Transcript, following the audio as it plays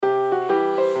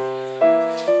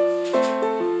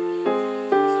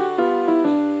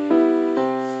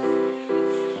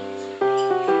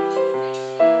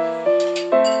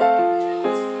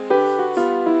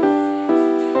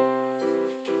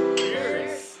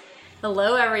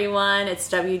Hello, everyone. It's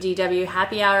WDW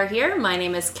Happy Hour here. My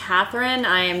name is Catherine.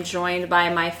 I am joined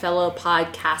by my fellow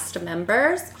podcast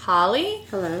members, Holly.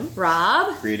 Hello.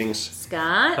 Rob. Greetings.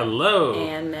 Scott. Hello.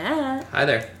 And Matt. Hi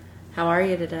there. How are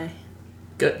you today?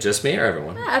 Good. Just me or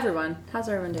everyone? Everyone. How's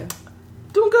everyone doing?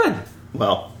 Doing good.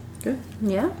 Well, Good.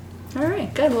 Yeah? All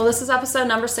right, good. Well, this is episode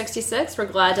number 66. We're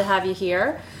glad to have you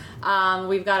here.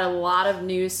 We've got a lot of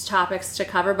news topics to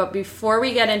cover, but before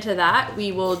we get into that,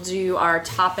 we will do our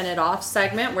Topping It Off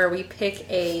segment where we pick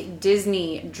a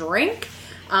Disney drink.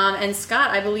 And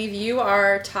Scott, I believe you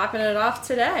are topping it off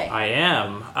today. I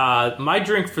am. My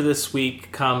drink for this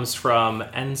week comes from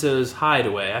Enzo's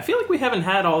Hideaway. I feel like we haven't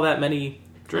had all that many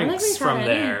drinks we've from had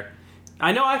there.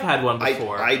 I know I've had one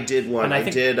before. I did one. And I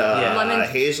did Lemon-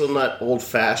 hazelnut old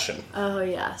fashioned. Oh,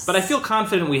 yes. But I feel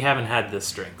confident we haven't had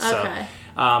this drink. Okay.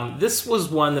 So, this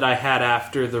was one that I had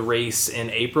after the race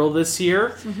in April this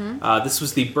year. Mm-hmm. This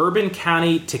was the Bourbon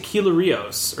County Tequila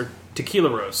Rios, or Tequila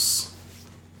Ros.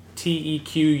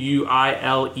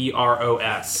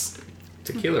 Tequileros.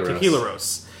 Tequila Rose. Tequila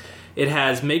Ros. It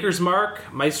has Maker's Mark,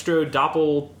 Maestro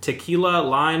Doppel Tequila,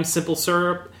 Lime Simple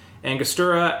Syrup,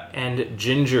 Angostura, and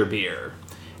ginger beer.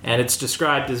 And it's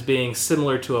described as being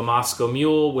similar to a Moscow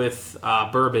Mule with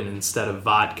bourbon instead of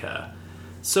vodka.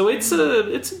 So it's a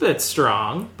bit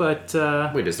strong, but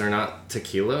Wait, is there not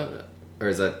tequila? Or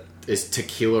is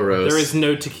Tequila Rose? there is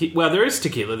no tequila. Well, there is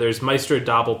tequila. There's Maestro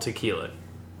Doppel Tequila.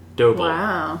 Dobel.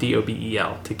 Wow.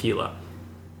 Dobel. Tequila.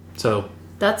 So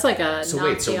That's like a So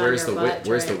wait, so Nazi on where's your the butt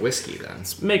where's the drink. whiskey then?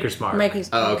 Maker's Mark.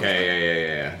 Oh,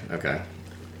 okay, yeah. Okay.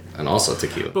 And also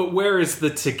tequila. But where is the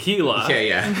tequila? Okay,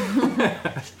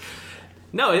 yeah.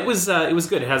 No, it was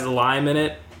good. It has a lime in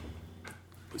it.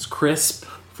 It was crisp,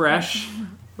 fresh.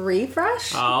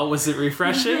 Refresh? Oh, was it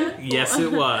refreshing? Yes,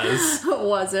 it was.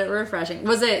 Was it refreshing?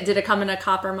 Did it come in a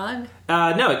copper mug?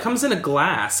 No, it comes in a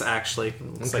glass, actually.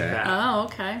 It's like Okay. that. Oh,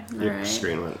 okay. All Your right.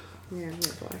 screen went. Yeah,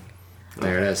 we're black.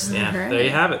 There it is. Yeah, Alright. there you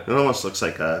have it. It almost looks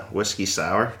like a whiskey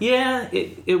sour. Yeah,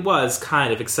 it was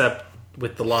kind of, except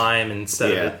with the lime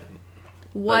instead of it.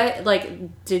 What,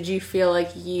 did you feel like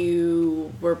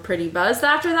you were pretty buzzed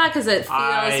after that? Because it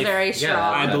feels very strong.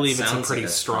 I That believe it's a sounds pretty like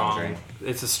a strong strong. drink.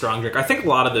 It's a strong drink. I think a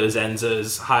lot of those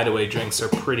Enzo's Hideaway drinks are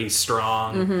pretty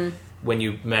strong when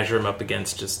you measure them up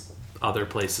against just other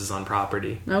places on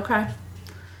property. Okay.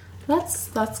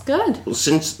 That's good. Well,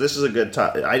 since this is a good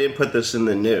topic, I didn't put this in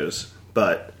the news,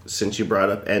 but since you brought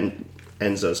up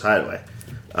Enzo's Hideaway,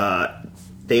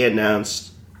 they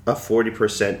announced a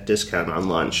 40% discount on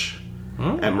lunch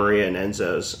at Maria and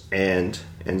Enzo's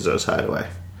Hideaway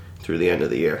through the end of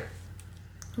the year.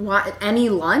 What? Any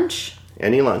lunch?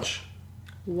 Any lunch.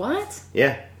 What?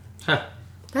 Yeah. Huh.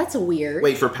 That's weird.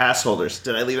 Wait, for pass holders.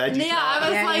 Did I leave that? Yeah, I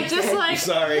was Yeah, like, you just did. like,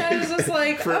 Sorry. I was just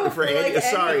like, For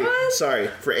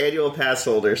anyone? for annual pass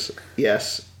holders,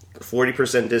 yes,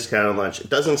 40% discount on lunch. It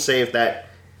doesn't say if that.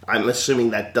 I'm assuming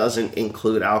that doesn't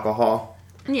include alcohol.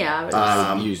 Yeah.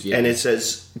 I was just, And it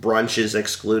says brunch is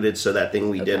excluded. So that thing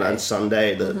we did Okay. on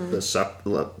Sunday, the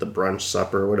brunch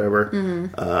supper or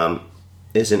whatever,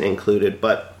 isn't included.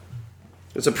 But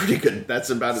it's a pretty good. That's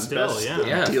about as Still, best yeah.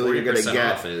 Yeah, deal you're gonna 40%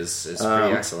 get. off is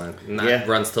pretty excellent. And that yeah.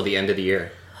 runs till the end of the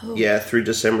year. Yeah, through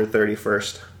December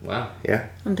 31st. Wow. Yeah,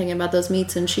 I'm thinking about those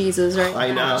meats and cheeses right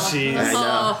I now. know. Jeez. I know.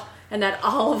 Oh, and that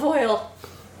olive oil.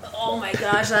 Oh my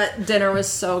gosh, that dinner was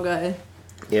so good.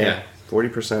 Yeah,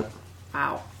 40%.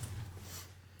 Wow.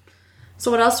 So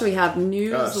what else do we have so I might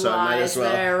news-wise as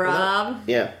well. there, Rob?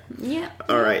 Yeah. Yeah.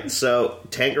 All right, so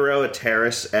Tangaroa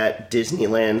Terrace at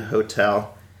Disneyland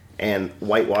Hotel and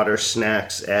Whitewater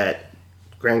Snacks at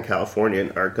Grand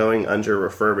Californian are going under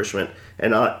refurbishment.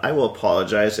 And I will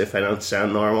apologize if I don't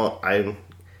sound normal. I'm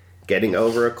getting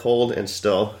over a cold and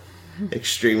still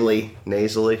extremely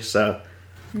nasally, so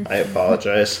I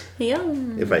apologize Yeah.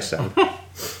 if I sound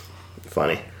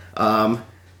funny.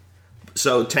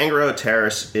 So Tangaroa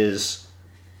Terrace is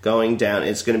going down.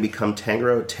 It's going to become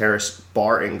Tangaroa Terrace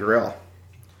Bar and Grill.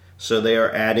 So they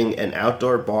are adding an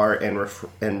outdoor bar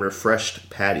and refreshed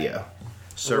patio,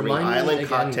 serving Remind me island again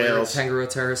cocktails. where Tangaroa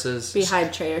Terrace is.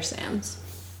 Behind Trader Sam's.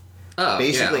 Oh,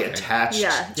 Basically yeah, okay. attached.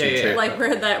 Yeah. to Yeah. Tangaroa. Like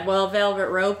where that velvet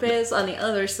rope is on the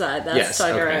other side. That's Yes,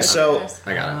 Tangaroa okay. So- Terrace.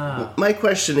 I got it. My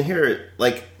question here,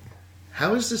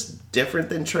 how is this different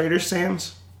than Trader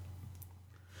Sam's?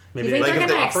 Maybe You think Like they're if going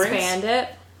to the offerings? expand it?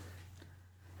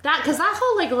 Because that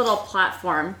whole little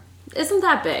platform isn't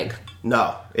that big.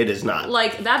 No, it is not.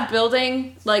 Like that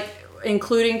building,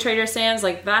 including Trader Sam's,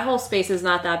 that whole space is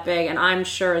not that big, and I'm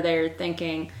sure they're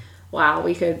thinking, wow,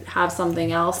 we could have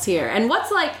something else here. And what's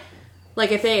like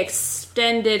if they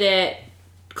extended it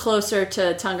closer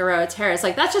to Tangaroa Terrace.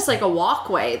 Like, that's just like a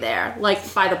walkway there,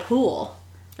 like by the pool.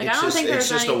 Like, I don't think there's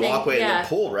just anything, a walkway in the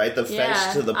pool, right? The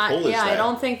fence to the pool is there. I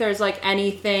don't think there's like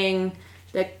anything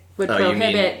that would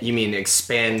prohibit. You mean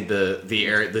expand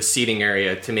the seating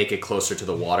area to make it closer to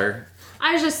the water?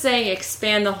 I was just saying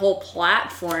expand the whole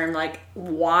platform like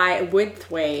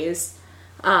widthways,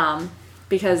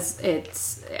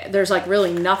 because there's like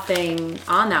really nothing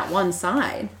on that one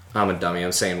side. I'm a dummy.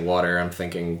 I'm saying water. I'm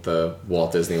thinking the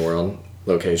Walt Disney World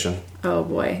location. Oh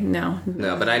boy, no.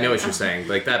 No, but I know what you're saying.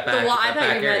 Like that back. I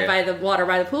thought you meant by the water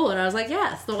by the pool, and I was like,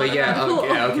 yes, the water by the pool.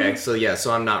 Yeah, okay.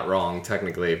 So I'm not wrong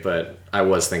technically, but I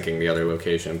was thinking the other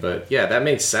location. But yeah, that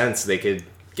makes sense. They could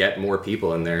get more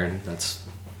people in there, and that's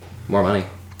more money.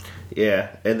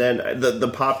 Yeah, and then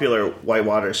the popular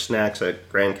whitewater snacks at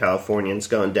Grand Californian's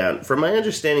going down. From my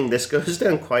understanding, this goes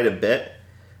down quite a bit,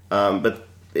 but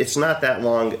it's not that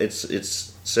long. It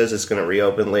says it's going to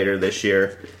reopen later this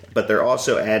year, but they're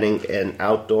also adding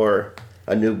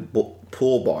a new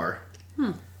pool bar,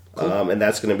 cool. And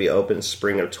that's going to be open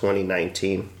spring of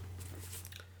 2019.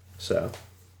 So,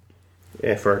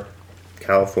 yeah, for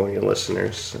California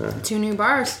listeners, 2 new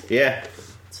bars. Yeah,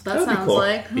 So that sounds cool.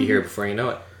 like Be here before you know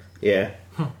it. Yeah.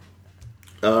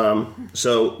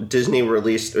 So Disney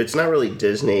released, it's not really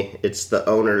Disney, it's the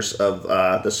owners of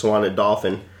the Swan and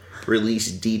Dolphin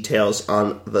released details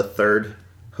on the 3rd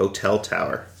hotel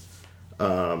tower.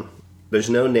 There's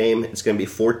no name. It's going to be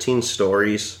 14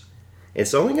 stories.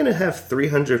 It's only going to have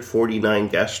 349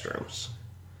 guest rooms.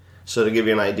 So to give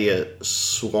you an idea,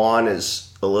 Swan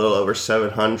is a little over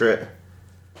 700.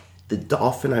 The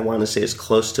Dolphin, I want to say, is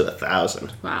close to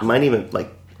 1,000. Wow. Might even,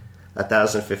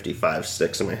 1,055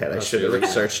 sticks in my head. I should have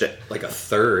researched it. Like a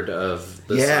third of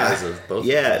the size of both.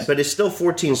 Yeah, but it's still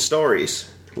 14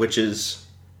 stories, which is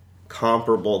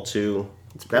comparable to...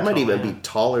 That might even be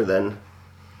taller than...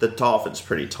 The Dolphin's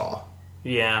pretty tall.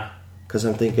 Yeah. Because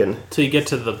I'm thinking... So you get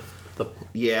to the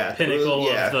pinnacle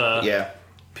of the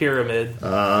pyramid.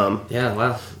 Yeah,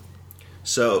 wow.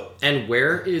 So... And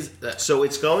where is that? So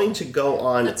it's going to go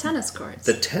on... the tennis courts.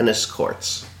 The tennis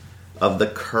courts of the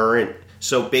current...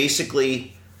 So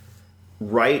basically,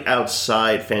 right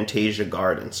outside Fantasia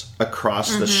Gardens,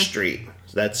 across the street.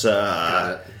 That's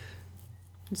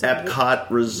Epcot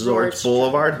Resorts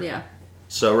Boulevard. Yeah.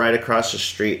 So right across the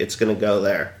street, it's going to go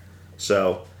there.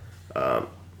 So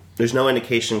there's no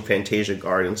indication Fantasia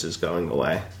Gardens is going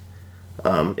away.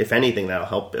 If anything, that'll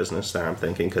help business there, I'm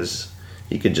thinking, because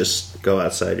you could just go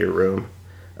outside your room.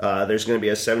 There's going to be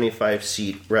a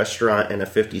 75-seat restaurant and a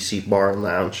 50-seat bar and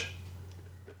lounge.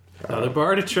 Another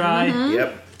bar to try. Mm-hmm.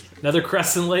 Yep. Another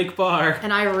Crescent Lake bar.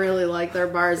 And I really like their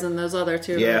bars in those other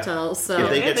 2 hotels. So If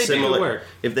they get they do similar, work.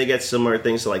 if they get similar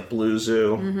things to like Blue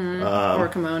Zoo, or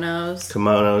kimonos.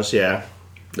 kimonos, yeah,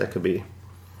 that could be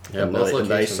Yeah, a both nice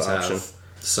locations option. have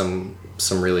some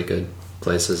really good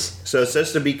places. So it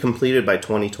says to be completed by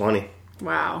 2020.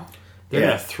 Wow. They're Yeah.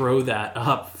 going to throw that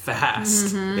up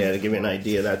fast. Yeah, to give you an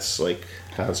idea, that's like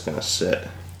how it's going to sit.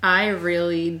 I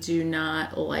really do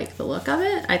not like the look of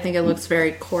it. I think it looks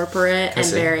very corporate and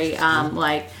see. very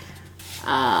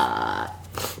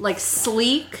like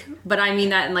sleek, but I mean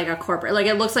that in like a corporate, like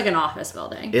it looks like an office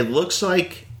building. It looks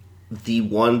like the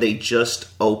one they just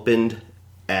opened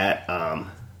at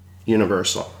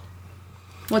Universal.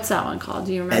 What's that one called?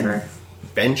 Do you remember?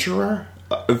 Venturer?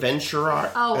 Venturer?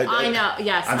 Oh, I know.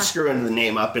 Yes. I'm screwing the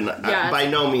name up, and by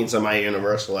no means am I a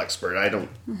Universal expert. I don't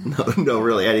know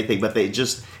really anything, but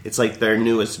it's like their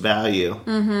newest value.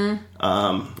 Mm-hmm.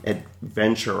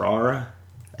 Adventura?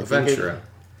 Adventura.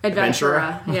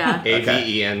 Adventura. Yeah.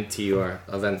 Aventura.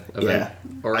 Yeah.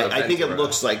 Or I think it Aventura.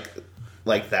 looks like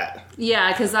that.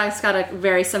 Yeah, because that's got a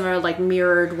very similar, like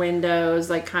mirrored windows,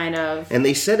 like kind of. And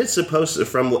they said it's supposed to,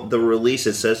 from the release,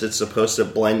 it says it's supposed to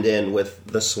blend in with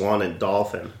the Swan and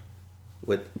Dolphin.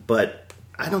 But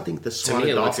I don't think the To Swan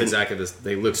me, and it looks Dolphin... exactly this.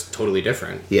 They look totally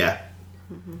different. Yeah,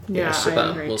 Yeah, so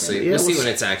I agree We'll too. see. Yeah, we'll see we'll when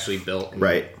see. it's actually built.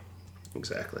 right.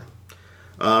 Exactly.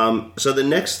 So the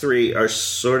next 3 are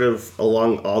sort of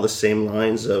along all the same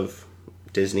lines of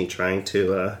Disney trying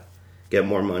to get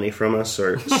more money from us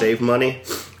or save money.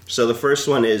 So the first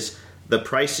one is the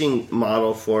pricing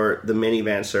model for the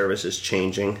minivan service is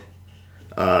changing.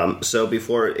 So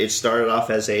before it started off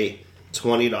as a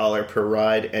 $20 per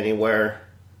ride anywhere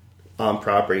on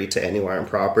property to anywhere on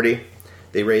property.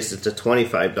 They raised it to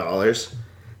 $25.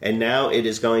 And now it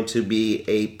is going to be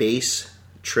a base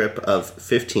trip of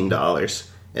 $15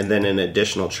 and then an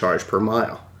additional charge per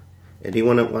mile.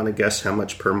 Anyone want to guess how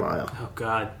much per mile? Oh,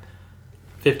 God.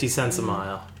 50 cents a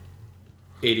mile.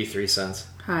 83 cents.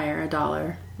 Higher,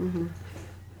 $1.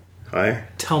 Higher.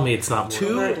 Tell me it's not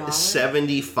more.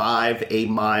 $2.75 a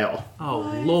mile. Oh,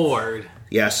 Lord.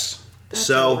 Yes.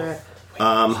 So,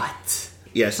 What?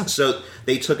 yes. So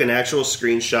they took an actual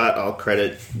screenshot. I'll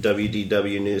credit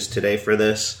WDW News Today for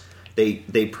this.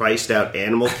 They priced out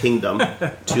Animal Kingdom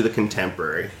to the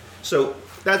Contemporary. So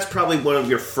that's probably one of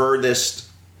your furthest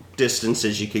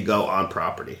distances you could go on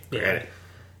property. Yeah.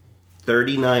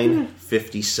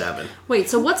 $39.57. Wait,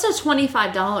 so what's the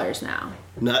 $25 now?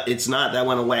 No, it's not. That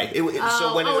went away.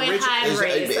 So when it had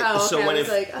raised. so Okay, when I was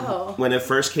it when it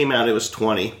first came out, it was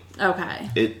 20. Okay.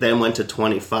 It then went to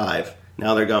 25.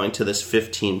 Now they're going to this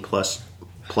 15 plus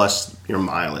your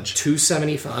mileage.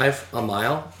 $2.75 a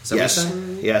mile? Is that what Yes, you're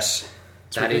saying? yes,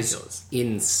 That is ridiculous.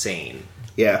 insane.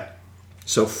 yeah.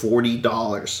 So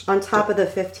 $40 On top of the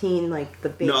 15, like the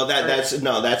base. No,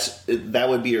 that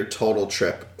would be your total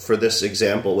trip. For this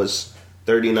example, was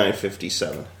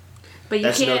 $39.57. But you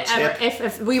That's no can't ever, tip.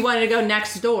 if we wanted to go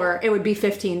next door, it would be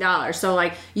 $15. So,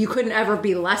 like, you couldn't ever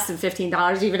be less than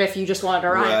 $15, even if you just wanted to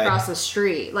ride Right. across the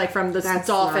street, like from the That's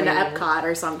Dolphin to not even- Epcot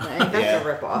or something. That's Yeah. a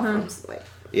ripoff. Like,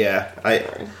 Yeah,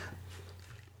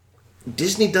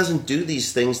 Disney doesn't do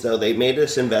these things though. They made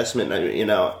this investment.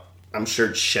 I'm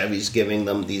sure Chevy's giving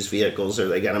them these vehicles, or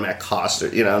they get them at cost. Or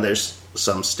there's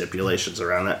some stipulations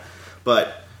around that,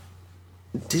 but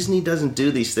Disney doesn't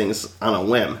do these things on a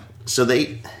whim. So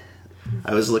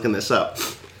I was looking this up.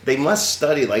 They must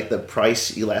study like the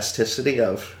price elasticity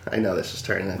of. I know this is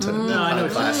turning into a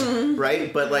class,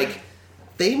 right? But like,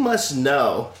 they must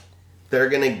know they're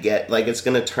gonna get it's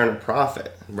gonna turn a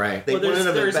profit. Right. They Well, wouldn't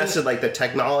have there's invested the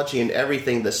technology and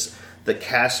everything. The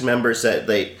cast members that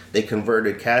they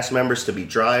converted cast members to be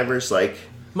drivers.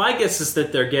 My guess is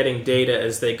that they're getting data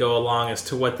as they go along as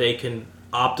to what they can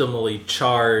optimally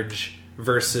charge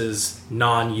versus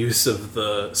non-use of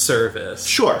the service.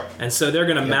 Sure, And so they're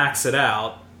going to max it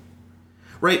out.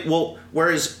 right. Well,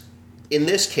 whereas in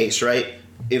this case, right,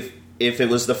 if it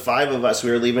was the five of us, we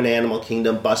were leaving Animal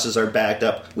Kingdom, buses are backed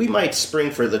up, we might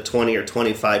spring for the 20 or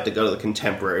 25 to go to the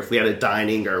Contemporary if we had a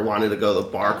dining or wanted to go to the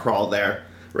bar crawl there,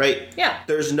 right? Yeah.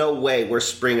 There's no way we're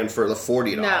springing for the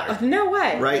 $40. No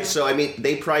way. Right? So, I mean,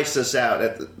 they priced us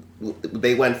out.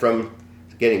 They went from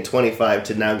getting 25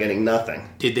 to now getting nothing.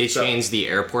 Did they change the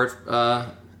airport?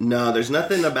 No, there's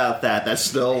nothing about that. That's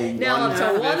still Now up to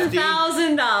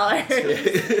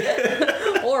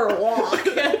 $1,000 or walk.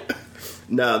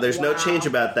 No, there's no change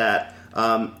about that.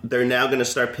 They're now going to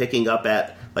start picking up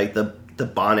at the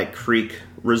Bonnet Creek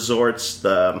resorts.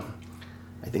 I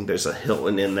think there's a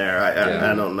Hilton in there.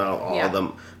 I don't know all of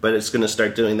them, but it's going to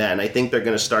start doing that, and I think they're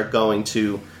going to start going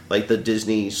to the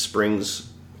Disney Springs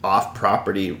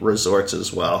off-property resorts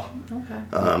as well.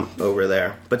 Okay. Over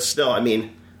there, but still, I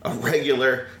mean, a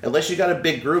regular, unless you got a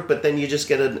big group, but then you just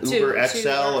get an Uber XL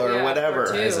or whatever. or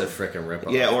That is two. a freaking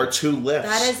ripoff. Yeah, or 2 lifts.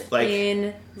 That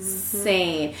is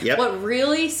insane. Yep. What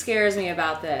really scares me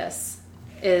about this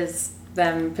is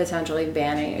them potentially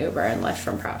banning Uber and Lyft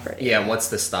from property. Yeah, and what's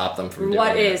to stop them from doing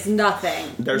What it? is nothing?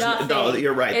 There's nothing. no,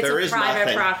 you're right. It's There a is private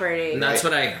nothing. property. And that's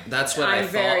what I I'm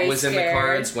thought very was in the scared.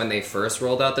 cards when they first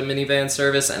rolled out the minivan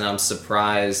service, and I'm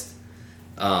surprised.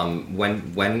 How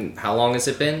long has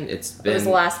it been? It was the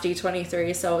last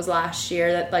D23, so it was last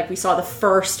year that we saw the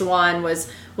first one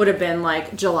would have been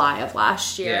July of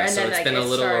last year. Yeah, and so then it's been a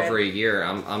little started- over a year.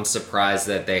 I'm surprised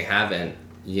that they haven't,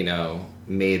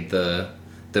 made the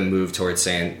move towards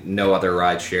saying no other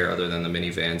ride share other than the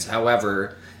minivans.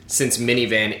 However, since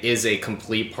minivan is a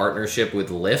complete partnership with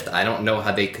Lyft, I don't know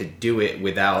how they could do it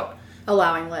without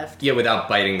allowing Lyft. without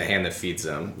biting the hand that feeds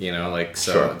them.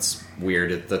 So Sure. it's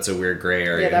weird. That's a weird gray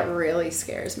area. Yeah, that really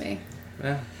scares me.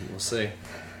 Yeah, we'll see.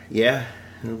 Yeah.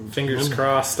 Fingers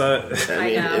crossed. I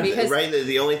mean, know, because- right,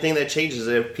 the only thing that changes is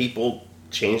if people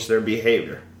change their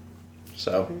behavior.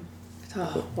 So,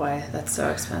 Oh boy, that's so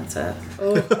expensive.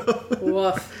 Oh,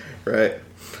 woof. right.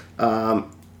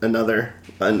 In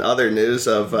other news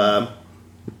of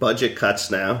budget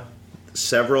cuts now,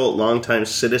 several longtime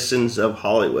citizens of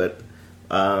Hollywood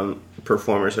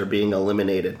performers are being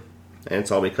eliminated. And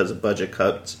it's all because of budget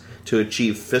cuts to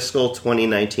achieve fiscal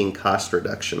 2019 cost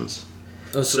reductions.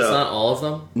 Oh, so it's not all of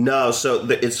them? No, so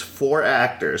it's 4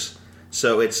 actors.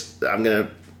 So I'm going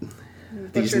to...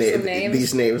 Butcher some names.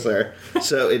 These names are...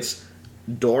 So it's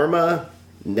Dorma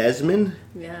Nesman,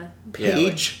 Yeah.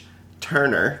 Paige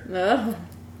Turner, Oh.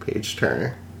 Paige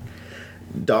Turner,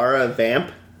 Dara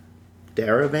Vamp,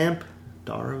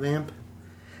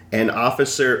 and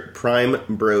Officer Prime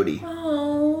Brody.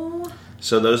 Oh,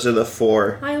 So those are the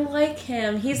 4. I like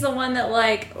him. He's the one that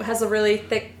has a really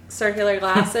thick circular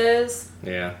glasses.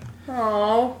 Yeah.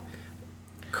 Oh.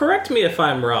 Correct me if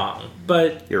I'm wrong,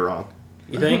 but You're wrong.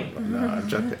 You think? No, I'm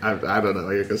joking. I don't know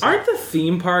what you're gonna say. Aren't the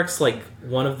theme parks like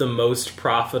one of the most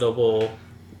profitable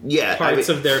Yeah, parts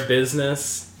of their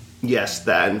business? yes,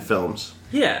 that and films.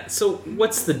 Yeah. So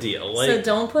what's the deal? Like, So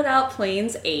don't put out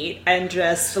Planes 8 and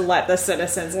just let the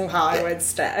citizens of Hollywood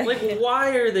stay. like,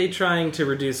 why are they trying to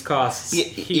reduce costs?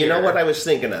 You know what? I was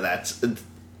thinking of that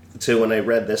too when I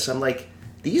read this. I'm like,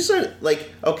 these are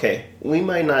like, okay, we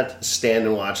might not stand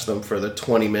and watch them for the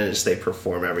 20 minutes they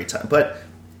perform every time, but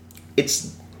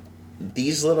it's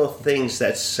these little things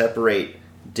that separate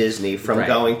Disney from Right.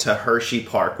 going to Hershey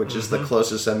Park, which is the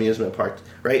closest amusement park,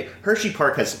 right? Hershey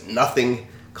Park has nothing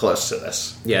close to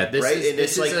this. Yeah, this Right? is, And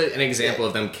this it's is like- an example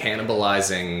of them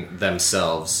cannibalizing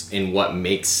themselves in what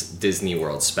makes Disney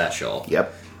World special.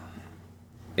 Yep.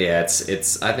 Yeah,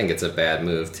 it's. I think it's a bad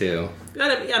move too.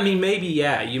 I mean, maybe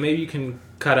you can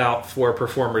cut out 4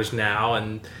 performers now,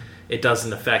 and it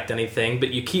doesn't affect anything.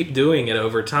 But you keep doing it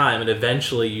over time, and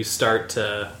eventually you start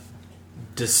to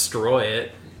destroy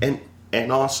it.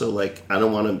 And also, like, I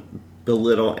don't want to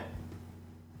belittle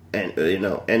and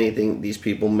anything these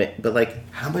people make, but like,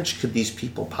 how much could these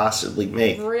people possibly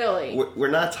make? Really?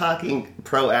 We're not talking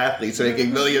pro athletes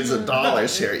making millions of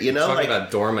dollars here, Talking like,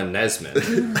 about Dorma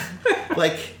Nesmith.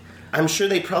 like, I'm sure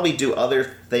they probably do other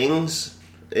things,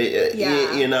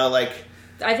 Yeah. like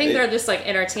I think they're just like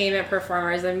entertainment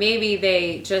performers, and maybe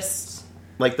they just.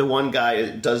 like the one guy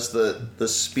does the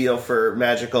spiel for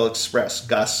Magical Express,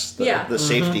 Gus, the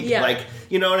safety, Yeah. like,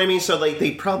 you know what I mean? So like,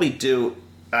 they probably do.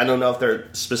 I don't know if they're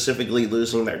specifically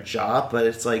losing their job, but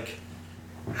it's like,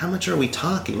 how much are we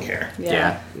talking here?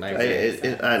 Yeah. I- I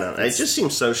don't know. It just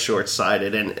seems so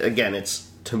short-sighted, and again, it's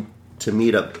to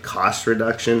meet a cost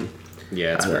reduction.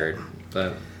 Yeah, it's weird,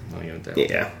 but what are you gonna do?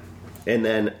 Yeah, and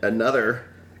then another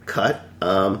cut.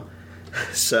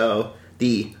 So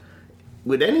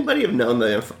would anybody have known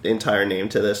the entire name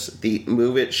to this? The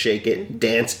Move It, Shake It,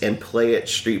 Dance, and Play It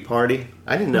Street Party?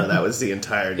 I didn't know that was the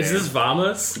entire name. Is this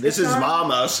Vamos? This is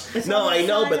Vamos. No, on the I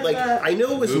know, side but of like, the- I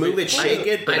know it was Move It, Shake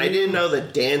It, but I didn't know the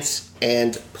Dance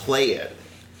and Play It.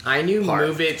 I knew Part.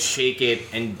 Move It, Shake It,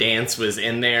 and Dance was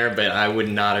in there, but I would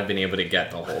not have been able to get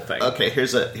the whole thing. Okay,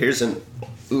 here's an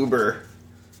Uber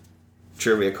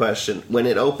trivia question. When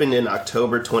it opened in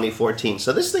October 2014,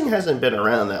 so this thing hasn't been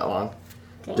around that long.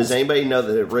 Does anybody know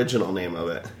the original name of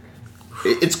it?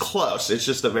 It's close. It's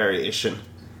just a variation.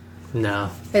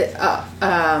 No.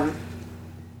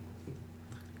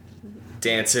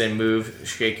 Dance and move,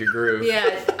 shake your groove.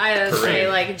 Yeah, I would say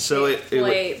like So it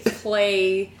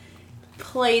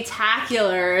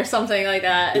playtacular or something like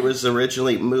that. It was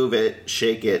originally Move It,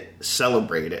 Shake It,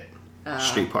 Celebrate It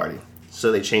Street Party.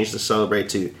 So they changed the Celebrate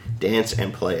to Dance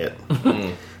and Play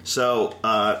It. So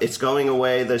it's going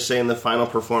away. They're saying the final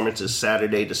performance is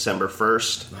Saturday, December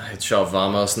 1st. It shall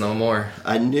vamos no more.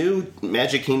 A new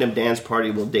Magic Kingdom dance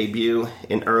party will debut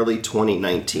in early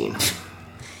 2019.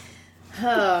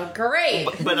 Oh, great!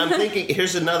 But I'm thinking,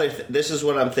 here's another. This is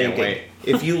what I'm thinking. wait.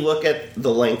 If you look at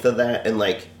the length of that, and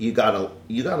like you got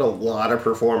a lot of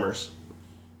performers,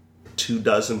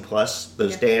 24 plus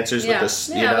those dancers Yeah. with this,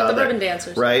 Yeah, with the ribbon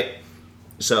dancers. right?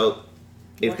 So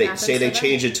if What they happens say to they them?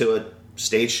 change it to a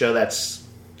stage show, that's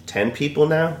 10 people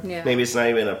now. Yeah. Maybe it's not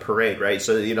even a parade, right?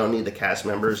 So you don't need the cast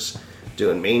members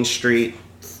doing Main Street.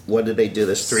 What did they do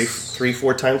this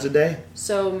 4 times a day?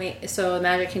 So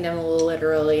Magic Kingdom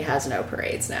literally has no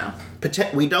parades now.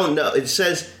 We don't know. It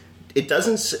says it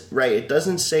doesn't It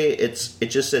doesn't say it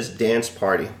just says dance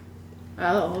party.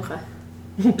 Oh, okay.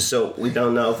 So we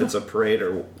don't know if it's a parade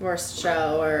or Or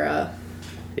show or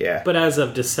yeah. But as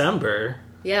of December,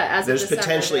 yeah. As of There's December,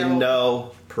 potentially they'll-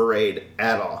 no parade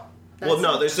at all. Well,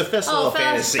 no, there's the Festival of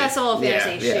Fantasy. Festival of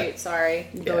Fantasy. Yeah, yeah. Shoot, sorry,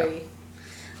 Yeah. Doi.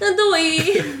 The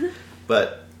Doi.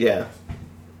 But yeah,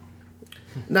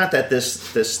 not that this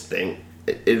thing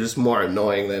it is more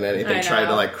annoying than anything. I Trying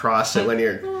to know. like cross it when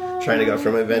you're trying to go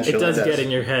from adventure. it does get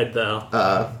in your head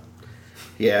though.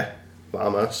 Yeah,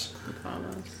 Vamos.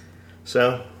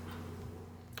 So,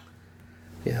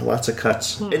 yeah, lots of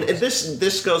cuts. And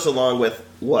this goes along with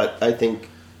what I think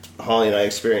Holly and I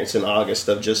experienced in August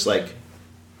of just like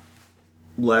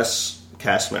less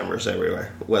cast members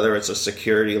everywhere. Whether it's a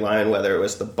security line, whether it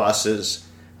was the buses,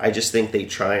 I just think they're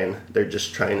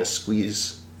just trying to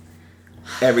squeeze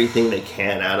everything they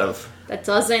can out of. That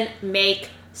doesn't make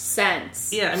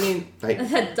sense. Yeah, I mean, Like,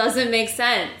 That doesn't make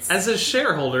sense. as a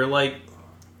shareholder, like,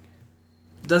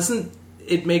 doesn't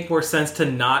it make more sense to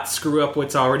not screw up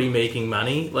what's already making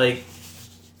money? Like,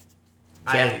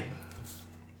 Yeah.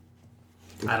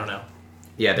 I don't know.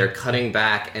 Yeah, they're cutting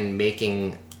back and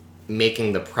making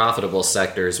the profitable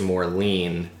sectors more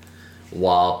lean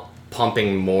while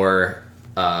pumping more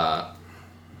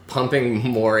pumping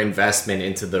more investment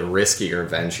into the riskier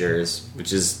ventures, which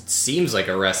seems like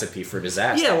a recipe for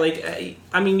disaster. Yeah, like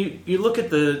I mean, you look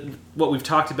at what we've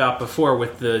talked about before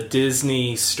with the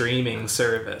Disney streaming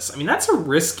service. I mean, that's a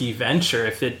risky venture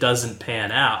if it doesn't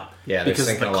pan out. Yeah, they're because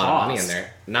sinking a lot of money in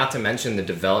there. Not to mention the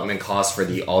development costs for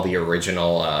all the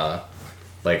original,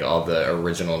 like all the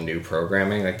original new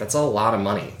programming. Like that's a lot of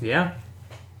money. Yeah.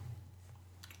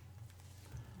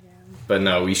 But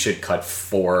no, we should cut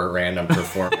 4 random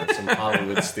performers from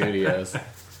Hollywood studios.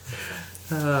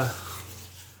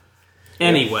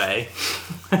 Anyway.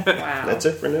 Wow. That's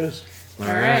it for news. All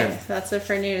right, that's it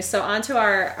for news. So on to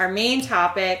our main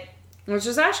topic, which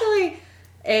was actually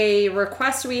a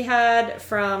request we had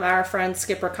from our friend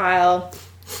Skipper Kyle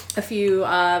a few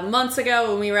months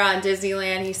ago when we were out in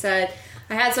Disneyland. He said,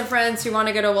 I had some friends who want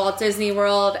to go to Walt Disney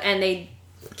World and they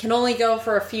can only go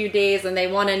for a few days and they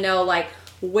want to know, like,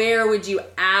 where would you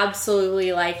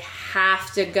absolutely, like,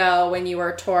 have to go when you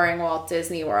were touring Walt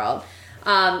Disney World?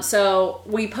 So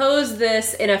we posed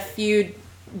this in a few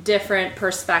different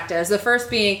perspectives. The first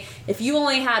being, if you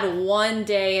only had one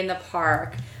day in the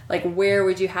park, like, where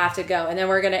would you have to go? And then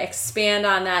we're going to expand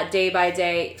on that day by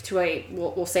day to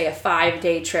we'll say a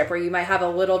 5-day trip where you might have a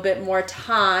little bit more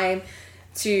time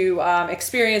to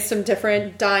experience some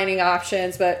different dining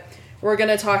options. But we're going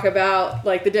to talk about,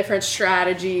 like, the different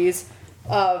strategies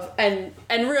of, and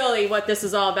really what this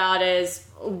is all about is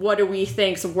what do we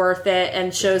think's worth it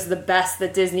and shows the best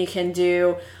that Disney can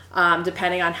do,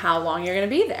 depending on how long you're going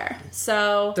to be there.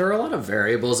 So there are a lot of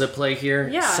variables at play here.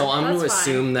 Yeah, so I'm going to that's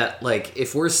assume fine. that, like,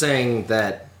 if we're saying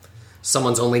that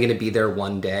someone's only going to be there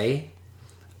one day,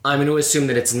 I'm going to assume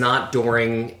that it's not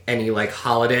during any, like,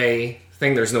 holiday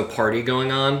thing. There's no party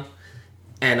going on.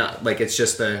 And, like, it's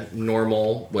just a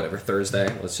normal, whatever, Thursday,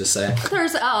 let's just say.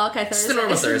 Thursday. Oh, okay, Thursday. It's a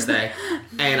normal Thursday.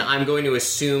 And I'm going to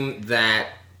assume that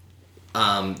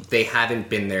they haven't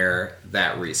been there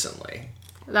that recently.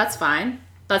 That's fine.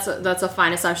 That's a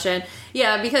fine assumption.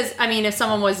 Yeah, because, I mean, if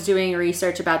someone was doing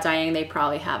research about dining, they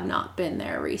probably have not been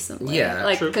there recently. Yeah,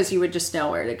 like, true. because you would just know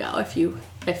where to go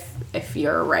if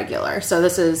you're a regular. So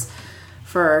this is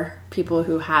for people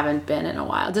who haven't been in a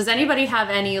while. Does anybody have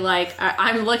any, like,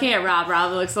 I'm looking at Rob.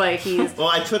 Rob looks like he's... Well,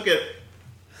 I took it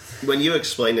when you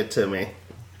explained it to me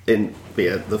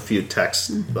via the few texts,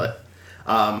 but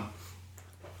I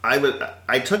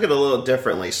took it a little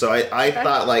differently. So I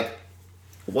thought, like,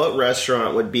 what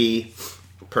restaurant would be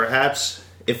perhaps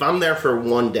if I'm there for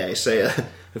one day, say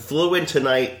I flew in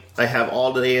tonight, I have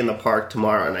all day in the park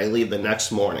tomorrow, and I leave the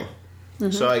next morning.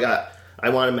 Mm-hmm. So I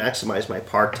want to maximize my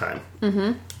park time.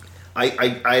 Mm-hmm.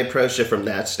 I approached it from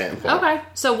that standpoint. Okay.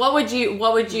 So what would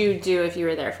you do if you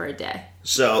were there for a day?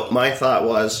 So my thought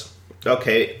was,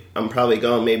 okay, I'm probably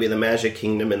going maybe the Magic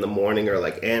Kingdom in the morning or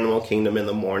like Animal Kingdom in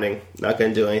the morning. Not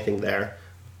going to do anything there.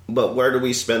 But where do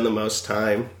we spend the most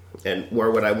time? And where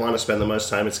would I want to spend the most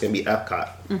time? It's going to be Epcot.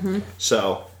 Mm-hmm.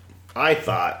 So I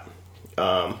thought,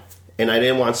 and I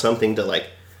didn't want something to like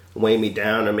weigh me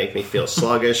down or make me feel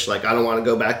sluggish. Like I don't want to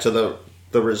go back to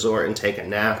the resort and take a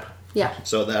nap. Yeah.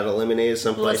 So that eliminated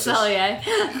some places. Le Cellier.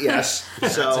 Yes.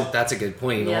 So That's a good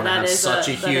point. You don't Yeah, want to that have is such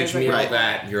a that huge is a meal good point.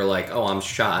 that you're like, oh, I'm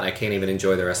shot. I can't even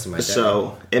enjoy the rest of my day.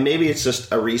 So, and maybe it's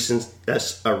just a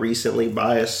recently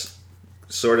biased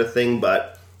sort of thing,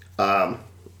 but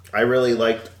I really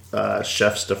liked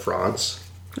Chefs de France.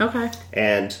 Okay.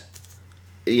 And,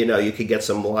 you know, you could get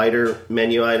some lighter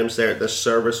menu items there. The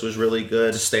service was really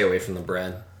good. just stay away from the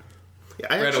bread.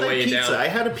 I Bread actually will weigh had you pizza. down. I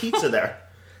had a pizza there.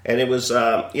 And it was,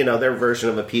 you know, their version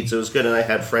of a pizza. It was good, and I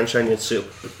had French onion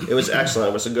soup. It was excellent.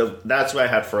 It was a good... That's what I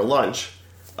had for lunch.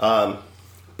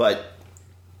 But...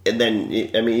 And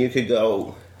then, I mean, you could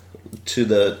go to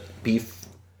the beef...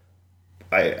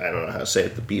 I don't know how to say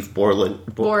it. The beef bourguignon.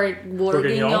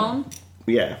 Bourguignon.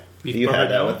 Yeah. Beef you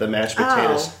had that bourguignon? with the mashed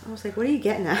potatoes. Oh, I was like, what are you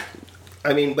getting at?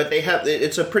 I mean, but they have...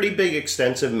 It's a pretty big,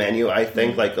 extensive menu, I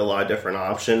think. Like, a lot of different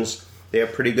options. They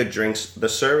have pretty good drinks. The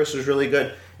service was really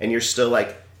good. And you're still,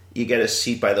 like... You get a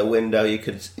seat by the window. You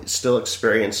could still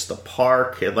experience the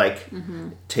park. And, like,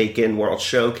 take in World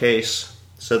Showcase.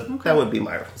 So that would be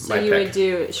my So my you pick. would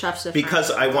do Chefs de France.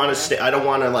 Because I want to stay... I don't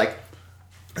want to, like...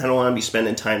 I don't want to be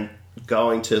spending time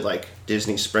going to, like,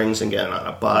 Disney Springs and getting on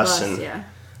a bus. And yeah.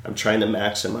 I'm trying to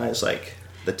maximize, like,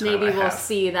 the time Maybe I we'll have.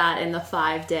 see that in the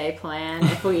 5-day plan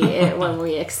if when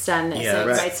we extend this. Yeah, so you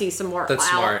right. might see some more That's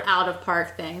smart. out of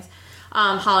park things.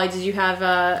 Holly, did you have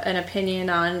an opinion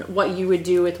on what you would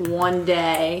do with one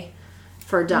day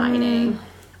for dining?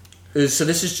 So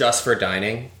this is just for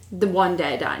dining? The 1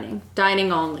 day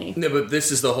dining only. No, but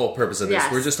this is the whole purpose of this.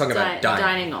 Yes, We're just talking about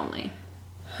dining. Dining only.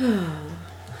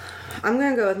 I'm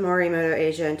going to go with Morimoto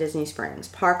Asia and Disney Springs.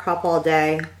 Park hop all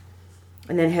day.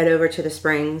 and then head over to the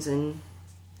Springs and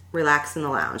relax in the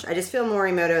lounge. I just feel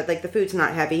Morimoto, like the food's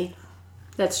not heavy.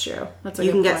 That's true. That's a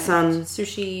You good can get point. some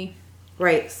sushi.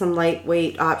 Right, some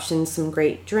lightweight options, some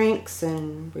great drinks,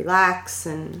 and relax,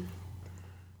 and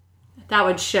That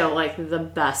would show like the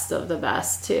best of the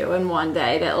best too in one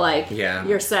day. That like Yeah.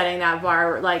 you're setting that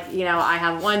bar. Like I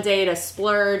have one day to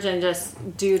splurge and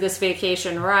just do this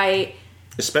vacation right.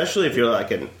 Especially if you're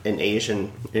like an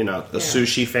Asian, a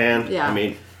sushi fan. Yeah. I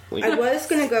mean, I was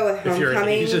going to go with If you're an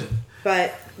Homecoming, Asian.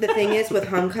 but the thing is with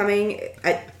Homecoming,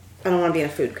 I don't want to be in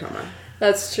a food coma.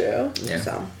 That's true. Yeah.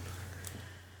 So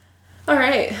All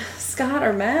right, Scott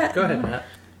or Matt? Go ahead, Matt.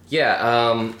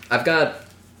 Yeah, I've got,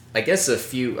 I guess, a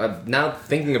few. Now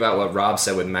thinking about what Rob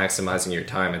said with maximizing your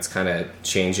time, it's kind of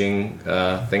changing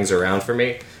things around for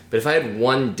me. But if I had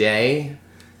one day,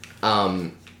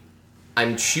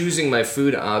 I'm choosing my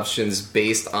food options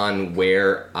based on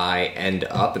where I end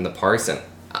up in the parks, and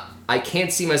I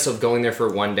can't see myself going there for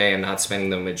one day and not spending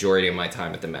the majority of my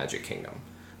time at the Magic Kingdom.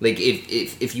 Like,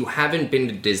 if you haven't been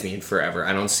to Disney in forever,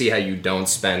 I don't see how you don't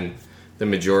spend the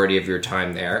majority of your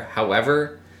time there.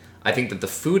 However, I think that the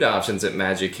food options at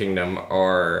Magic Kingdom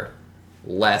are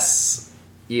less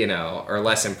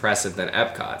impressive than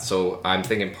Epcot. So I'm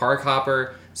thinking park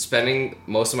hopper, spending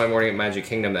most of my morning at Magic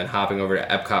Kingdom, then hopping over to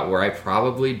Epcot, where I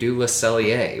probably do Le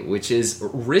Cellier, which is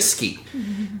risky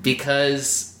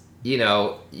because,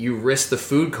 you risk the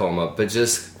food coma, but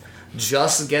just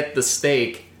get the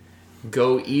steak,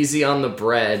 go easy on the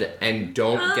bread, and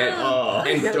don't get no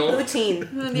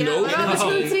poutine. no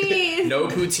poutine. No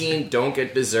poutine, don't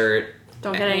get dessert.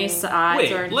 Don't get any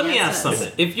sides or Wait, let me ask enhancements.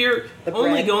 something. If you're The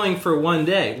only bread. going for one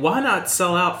day, why not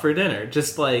sell out for dinner?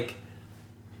 Just like,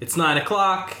 it's 9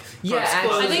 o'clock. Yeah, park's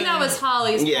actually- I think that was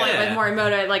Holly's Yeah. point with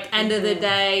Morimoto. Like end of the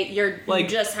day, you Like-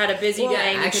 just had a busy Well, day.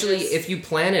 And you could actually, just- if you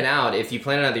plan it out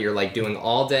that you're like doing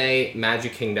all day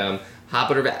Magic Kingdom,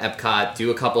 hop over to Epcot, do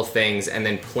a couple things, and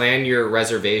then plan your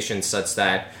reservation such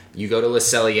that you go to Le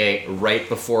Cellier right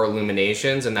before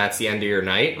Illuminations, and that's the end of your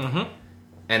night. Mm-hmm.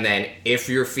 And then if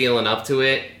you're feeling up to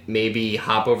it, maybe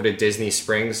hop over to Disney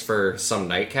Springs for some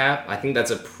nightcap. I think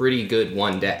that's a pretty good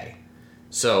one day.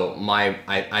 So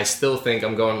I still think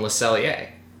I'm going Le Cellier.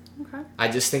 Okay. I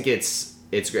just think it's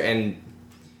great, and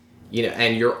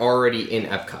and you're already in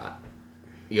Epcot.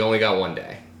 You only got one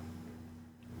day.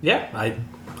 Yeah,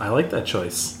 I like that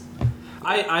choice.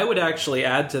 I would actually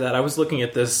add to that. I was looking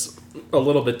at this a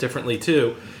little bit differently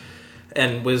too,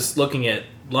 and was looking at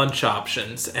lunch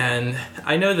options. And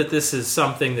I know that this is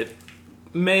something that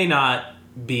may not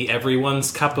be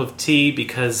everyone's cup of tea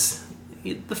because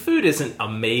the food isn't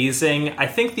amazing. I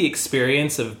think the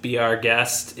experience of Be Our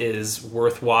Guest is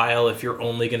worthwhile if you're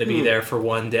only going to be there for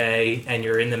one day and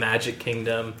you're in the Magic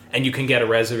Kingdom and you can get a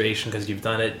reservation because you've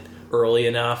done it early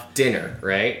enough. Dinner,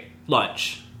 right?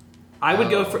 Lunch. I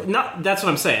would go for not. That's what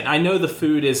I'm saying. I know the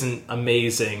food isn't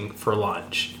amazing for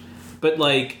lunch, but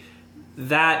like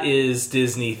that is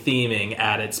Disney theming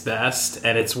at its best,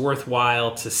 and it's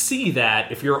worthwhile to see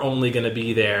that if you're only going to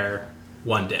be there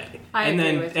one day. I and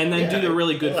agree then with you. and then Yeah, do the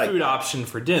really good I like food that. option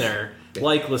for dinner,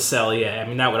 like Le Cellier. I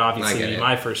mean, that would I obviously get be it.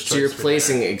 my first choice. So you're for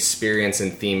placing dinner. experience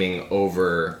and theming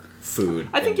over food.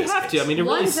 I think in you this have to. case. I mean, to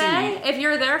one really day, if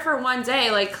you're there for one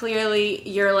day, like clearly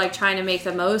you're like trying to make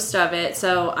the most of it.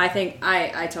 So I think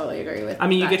I totally agree with. I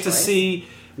mean, you that get to choice. see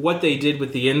what they did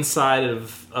with the inside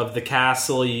of the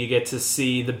castle. You get to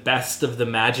see the best of the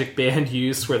Magic Band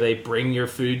use, where they bring your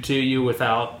food to you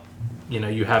without,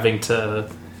 you having to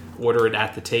order it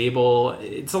at the table.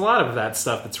 It's a lot of that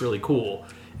stuff that's really cool.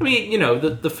 I mean,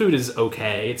 the food is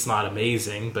okay. It's not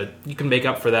amazing, but you can make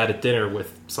up for that at dinner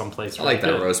with someplace. I like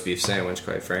really that good. roast beef sandwich,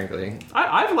 quite frankly.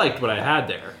 I've liked what I had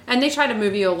there. And they try to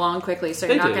move you along quickly, so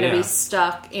you're They not do, going to yeah. be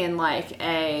stuck in like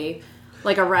a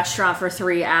restaurant for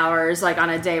 3 hours, like on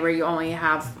a day where you only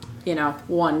have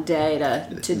one day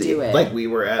to do it. Like we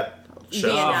were at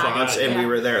Chateau Via France, Napoli, and we yeah.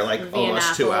 were there like Via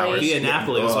almost 2 Napoli. hours. Via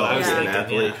Napoli was what I was Via thinking.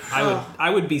 Napoli. Yeah. I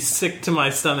would be sick to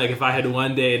my stomach if I had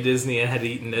one day at Disney and had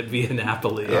eaten at Via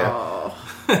Napoli. Yeah.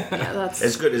 yeah, that's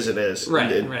As good as it is. Right,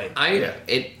 And- right.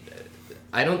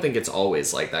 I don't think it's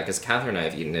always like that because Catherine and I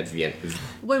have eaten at Vienna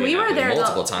When we were there,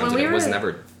 multiple though, times, when and we it was were-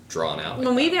 never drawn out.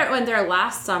 when we went there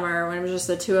last summer, when it was just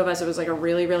the two of us. It was like a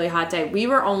really, really hot day. We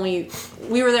were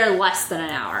there less than an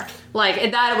hour.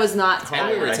 Like that was not.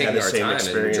 And we were I had taking the our same time and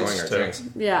experience, enjoying our too. drinks.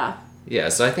 Yeah. Yeah,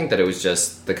 so I think that it was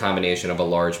just the combination of a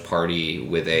large party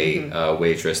with a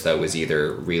waitress that was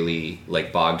either really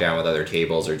like bogged down with other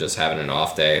tables or just having an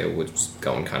off day, which was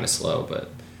going kind of slow. But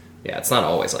yeah, it's not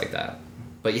always like that.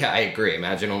 But yeah, I agree.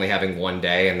 Imagine only having one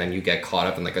day and then you get caught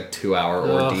up in like a 2-hour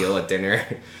ordeal at dinner.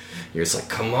 You're just like,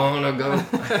 come on, I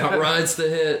got rides to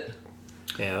hit.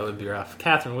 Yeah, that would be rough.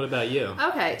 Catherine, what about you?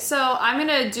 Okay, so I'm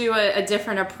going to do a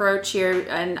different approach here,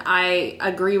 and I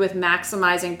agree with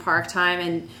maximizing park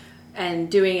time and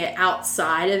doing it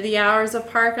outside of the hours of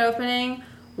park opening,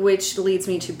 which leads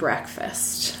me to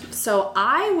breakfast. So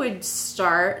I would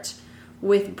start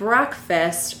with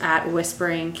breakfast at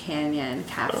Whispering Canyon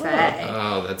Cafe.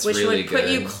 Oh, that's which really would put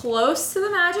good. you close to the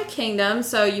Magic Kingdom,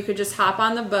 so you could just hop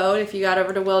on the boat if you got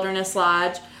over to Wilderness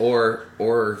Lodge. Or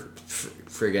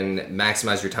friggin'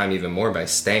 maximize your time even more by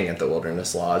staying at the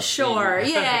Wilderness Lodge. Sure,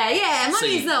 yeah,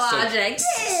 money's no object.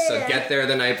 So get there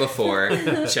the night before,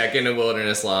 check into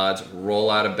Wilderness Lodge, roll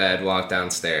out of bed, walk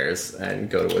downstairs, and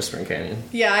go to Whispering Canyon.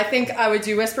 Yeah, I think I would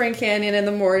do Whispering Canyon in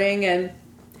the morning, and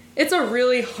it's a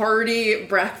really hearty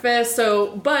breakfast,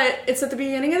 but it's at the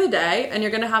beginning of the day, and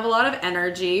you're going to have a lot of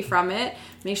energy from it.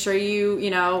 Make sure you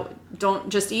don't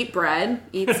just eat bread.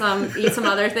 Eat some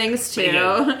other things too.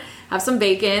 Bacon. Have some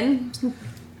bacon,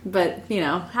 but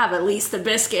have at least a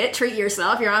biscuit. Treat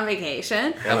yourself. You're on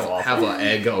vacation. Have an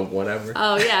egg or whatever.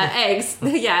 Oh yeah, eggs.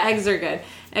 Yeah, eggs are good.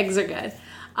 Eggs are good.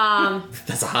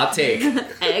 That's a hot take.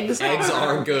 Eggs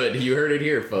are good. You heard it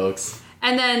here, folks.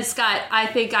 And then Scott, I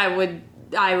think I would,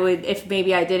 if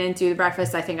maybe I didn't do the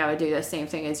breakfast, I think I would do the same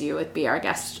thing as you with be our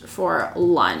guest for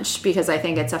lunch, because I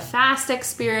think it's a fast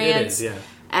experience. It is, yeah.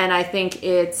 And I think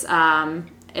it's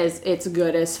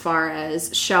good as far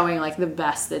as showing like the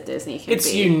best that Disney can be.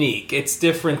 It's unique. It's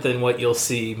different than what you'll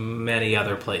see many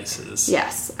other places.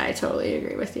 Yes, I totally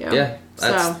agree with you. Yeah,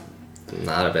 that's So,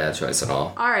 not a bad choice at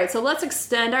all. all right, so let's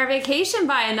extend our vacation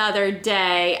by another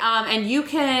day. And you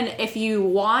can, if you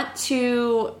want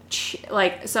to,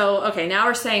 okay, now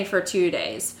we're saying for 2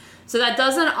 days. So that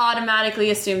doesn't automatically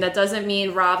assume, that doesn't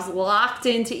mean Rob's locked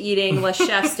into eating Le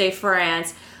Chef de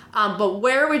France. But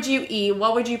where would you eat?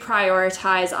 What would you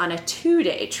prioritize on a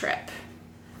 2-day trip?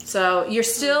 So you're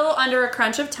still under a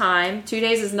crunch of time. 2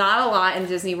 days is not a lot in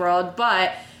Disney World,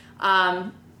 but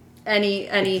any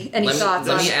thoughts?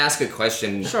 Let me ask a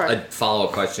question, Sure. a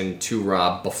follow-up question to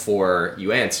Rob before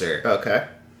you answer. Okay.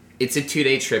 It's a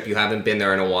 2-day trip. You haven't been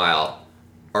there in a while.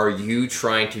 Are you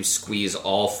trying to squeeze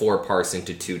all 4 parks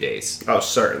into 2 days? Oh,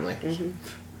 certainly. Mm-hmm.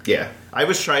 Yeah. I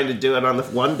was trying to do it on the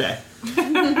one day. We've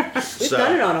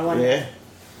done it on a one day.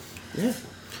 Yeah.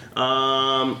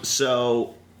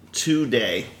 So 2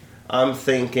 day. I'm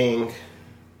thinking.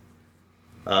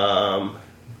 Now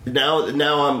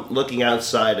I'm looking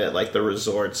outside at like the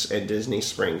resorts, and Disney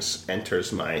Springs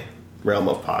enters my realm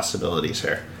of possibilities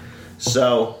here.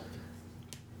 So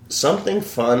something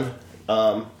fun.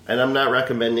 And I'm not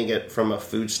recommending it from a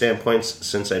food standpoint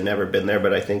since I've never been there,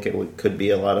 but I think it could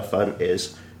be a lot of fun,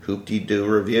 is Hoop-Dee-Doo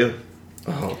Review.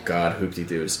 Oh, God,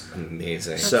 Hoop-Dee-Doo is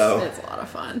amazing. It's a lot of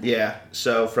fun. Yeah,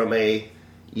 so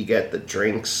you get the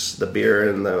drinks, the beer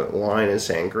and the wine and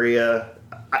sangria.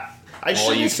 I All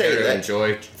shouldn't you say care to that.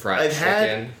 enjoy fried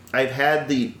chicken. I've had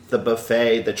the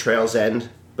buffet, the Trails End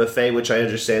buffet, which I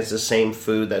understand is the same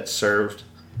food that's served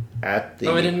at the...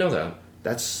 Oh, I didn't know that.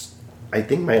 That's, I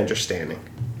think, my understanding.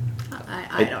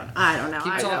 I don't know.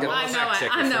 Keep talking.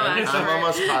 I'm no I'm expert.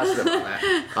 almost positive on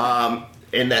that.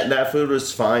 And that food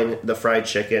was fine. The fried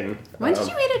chicken. When did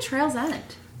you eat at Trails End?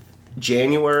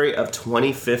 January of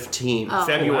 2015. Oh.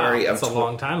 February Wow, of that's a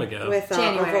long time ago. With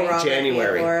January. Uncle Robert,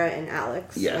 January. Aunt Laura, and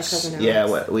Alex. My Yes. cousin Alex.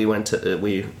 Yeah, we went to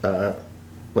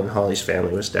when Holly's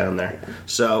family was down there.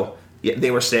 So yeah,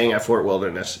 they were staying at Fort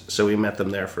Wilderness, so we met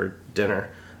them there for dinner.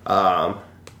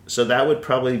 So that would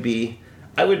probably be.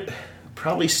 I would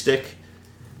probably stick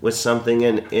with something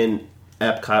in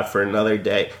Epcot for another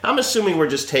day. I'm assuming we're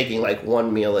just taking like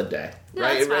one meal a day.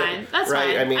 That's fine. That's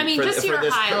fine. I mean, for just for your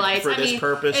this highlights. For this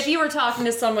purpose. If you were talking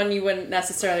to someone, you wouldn't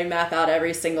necessarily map out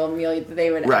every single meal that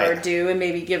they would Right. ever do, and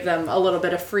maybe give them a little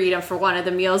bit of freedom for one of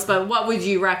the meals. But what would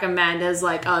you recommend as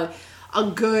like a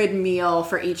good meal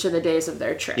for each of the days of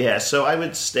their trip? Yeah, so I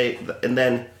would stay, and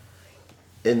then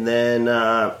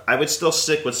I would still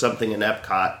stick with something in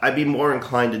Epcot. I'd be more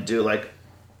inclined to do like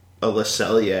a Le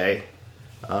Cellier,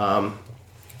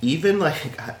 even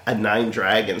like a Nine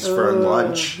Dragons for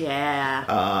lunch.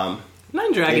 Yeah.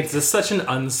 Nine Dragons is such an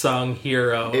unsung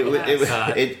hero. It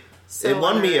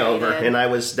won me over, underrated. and I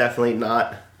was definitely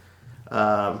not.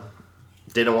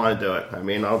 Didn't want to do it. I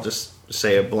mean, I'll just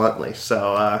say it bluntly.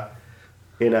 So,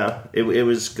 it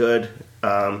was good.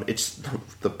 It's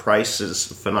the price is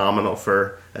phenomenal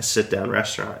for a sit-down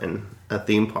restaurant in a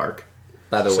theme park.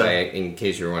 By the So- way, in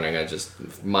case you're wondering,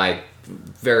 my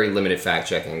very limited fact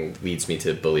checking leads me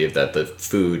to believe that the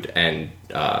food and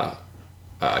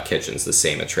kitchen's the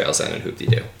same at Trails End and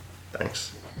Hoop-Dee-Doo.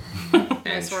 Thanks.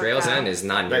 And Trails workout. End is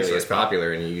not Nice nearly as workout.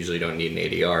 popular, and you usually don't need an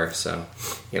ADR. So,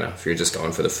 if you're just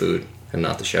going for the food and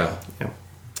not the show. Yeah.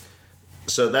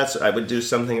 So I would do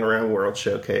something around World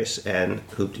Showcase and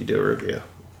Hoop-de-Doo review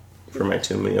for my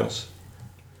 2 meals.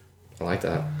 I like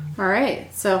that. All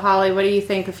right. So, Holly, what do you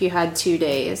think if you had 2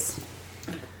 days?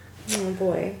 Oh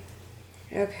boy.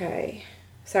 Okay.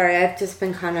 Sorry, I've just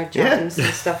been kind of jotting some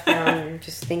stuff down and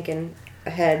just thinking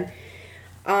ahead.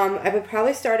 I would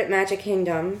probably start at Magic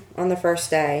Kingdom on the first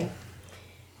day.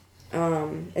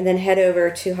 And then head over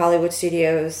to Hollywood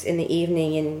Studios in the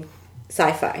evening in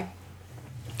Sci-Fi.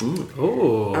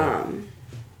 Ooh.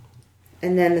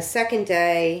 And then the second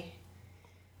day,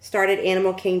 start at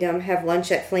Animal Kingdom, have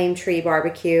lunch at Flame Tree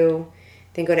Barbecue,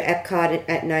 then go to Epcot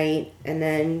at night, and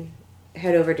then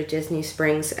head over to Disney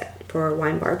Springs for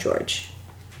Wine Bar George.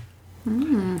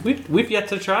 We've yet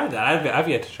to try that. I've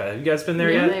yet to try that. Have you guys been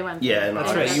there Yeah, yet? they went. Yeah, and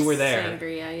That's right, you were there.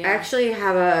 Sangria, yeah. I actually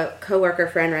have a coworker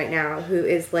friend right now who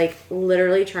is like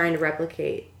literally trying to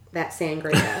replicate that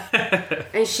sangria.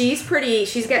 And she's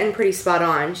getting pretty spot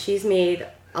on. She's made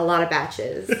a lot of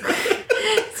batches.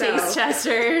 Taste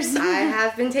testers. I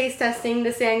have been taste testing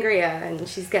the sangria and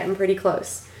she's getting pretty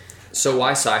close. So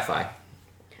why sci-fi?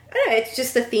 I don't know, it's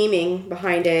just the theming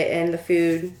behind it and the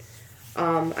food.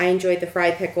 I enjoyed the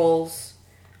fried pickles.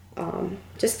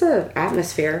 Just the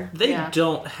atmosphere. They Yeah.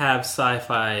 don't have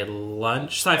sci-fi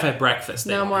breakfast.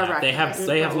 They No don't more have. breakfast.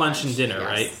 They have For lunch and dinner, yes.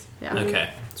 right? Yeah. Okay.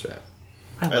 That's right.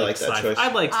 I like that choice.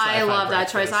 I like. I sci-fi love that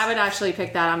choice. breakfast. I would actually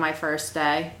pick that on my first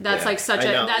day. That's Yeah. like such I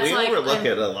a. know. That's We like. overlook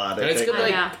it a lot. And it's good. I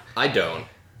Like know. I don't.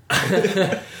 I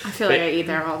feel like I eat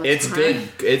there all the It's time. good.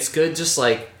 It's good. Just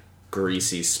like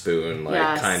greasy spoon, like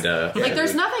Yes. kind of. Like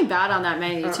there's nothing bad on that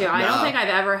menu too. I don't No. think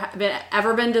I've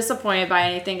ever been disappointed by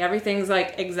anything. Everything's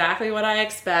like exactly what I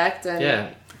expect. And Yeah.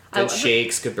 I- Good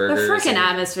shakes, good the burgers. freaking and-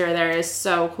 atmosphere there is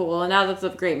so cool. And now that the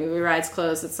Great Movie Ride's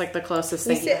closed, it's like the closest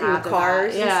We thing you sit in have the to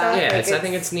cars that. and Yeah. stuff. Yeah, Like, I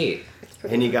think it's neat.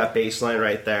 And you got baseline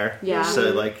right there. Yeah.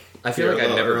 So like, I feel you're like a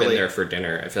I've little never been early. there for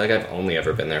dinner. I feel like I've only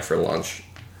ever been there for lunch.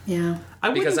 Yeah. I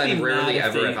wouldn't Because be I'm mad rarely if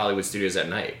ever they- at Hollywood Studios at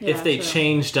night. Yeah, if they true.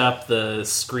 changed up the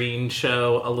screen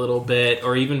show a little bit,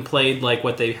 or even played like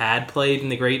what they had played in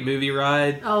the Great Movie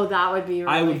Ride, Oh, that would be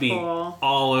really I would be cool.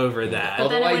 all over that. But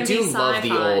then Although it I wouldn't do be love the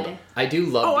sci-fi. old. I do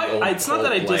love the old. It's not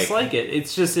that I cult, like- dislike it.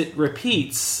 It's just it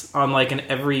repeats on like an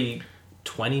every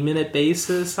 20-minute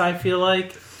basis. I feel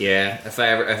like. Yeah, if I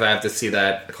have to see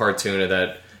that cartoon of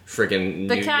that freaking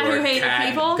The New cat who York hated cat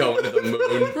people? going to the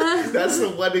moon. That's the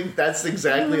one. That's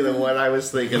exactly the one I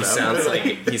was thinking He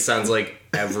of. sounds like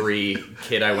every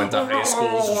kid I went to high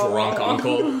school's drunk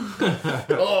uncle.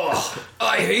 Oh,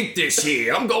 I hate this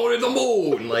here. I'm going to the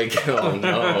moon. Like, oh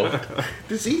no.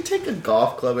 Does he take a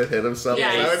golf club and hit himself?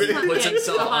 Yeah, Is that he's- what it is? Puts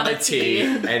himself on a tee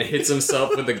and hits himself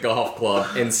with a golf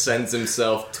club and sends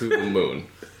himself to the moon.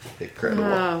 Incredible.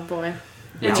 Oh boy.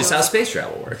 Which is how space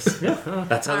travel works. That's how All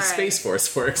the right. Space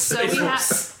Force works.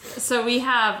 So we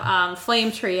have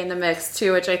Flame Tree in the mix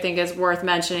too, which I think is worth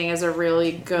mentioning is a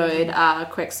really good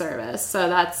quick service. So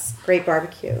that's Great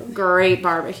barbecue. great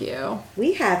barbecue. I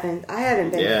haven't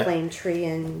been Yeah. to Flame Tree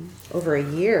in over a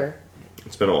year.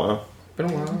 It's been a while. Been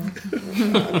a while.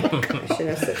 I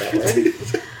shouldn't have said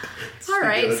that word. All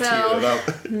right, Gotta tee it so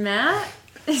up. Matt,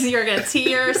 you're gonna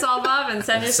tee yourself up and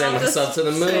send Send yourself myself to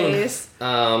the moon. space.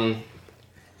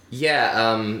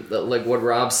 Like what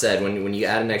Rob said, when you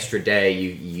add an extra day,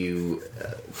 you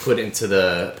put into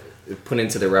the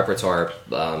repertoire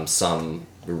some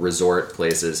resort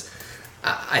places.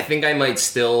 I think I might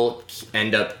still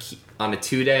end up on a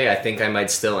 2-day. I think I might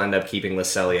still end up keeping Le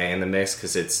Cellier in the mix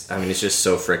because it's just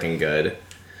so freaking good.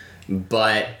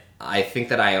 But I think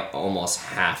that I almost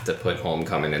have to put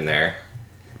Homecoming in there.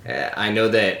 I know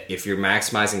that if you're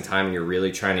maximizing time and you're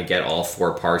really trying to get all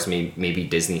 4 parks, maybe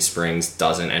Disney Springs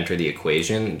doesn't enter the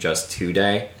equation, just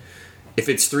 2-day. If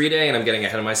it's 3-day and I'm getting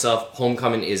ahead of myself,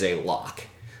 Homecoming is a lock.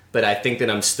 But I think that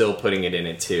I'm still putting it in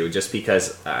at 2, just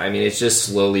because, it's just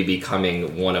slowly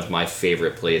becoming one of my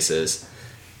favorite places.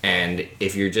 And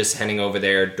if you're just heading over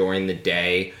there during the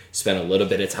day, spend a little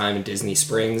bit of time in Disney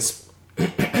Springs,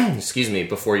 excuse me,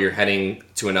 before you're heading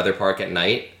to another park at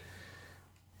night,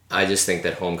 I just think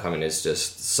that Homecoming is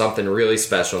just something really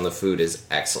special, and the food is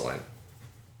excellent.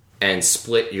 And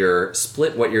split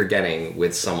what you're getting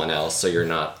with someone else, so you're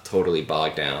not totally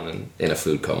bogged down in a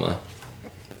food coma.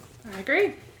 I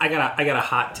agree. I got a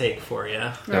hot take for you.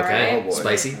 Okay, right. Oh, boy.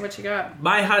 spicy. What you got?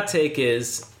 My hot take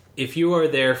is if you are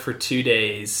there for 2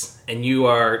 days and you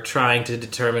are trying to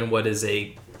determine what is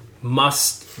a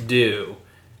must do,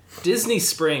 Disney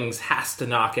Springs has to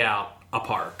knock out a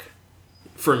park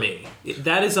for me.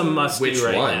 That is a must Which do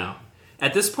right one? now.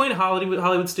 At this point,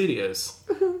 Hollywood Studios.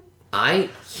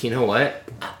 You know what?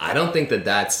 I don't think that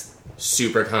that's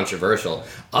super controversial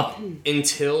up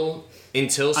until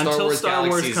Star Wars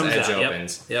Galaxy's comes Edge out.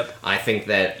 opens. Yep. I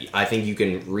think you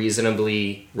can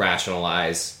reasonably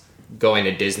rationalize going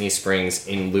to Disney Springs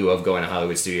in lieu of going to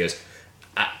Hollywood Studios.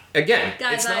 Again,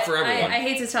 Guys, it's not for everyone. I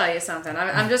hate to tell you something.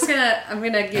 I'm just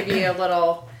gonna give you a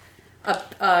little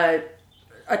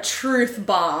a truth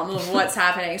bomb of what's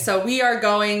happening. So we are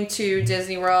going to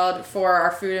Disney World for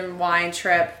our food and wine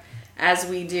trip, as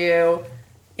we do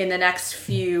in the next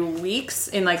few weeks.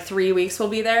 In like 3 weeks, we'll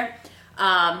be there.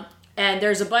 And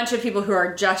there's a bunch of people who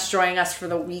are just joining us for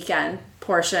the weekend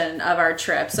portion of our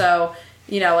trip. So,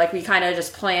 like we kind of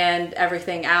just planned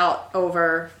everything out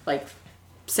over like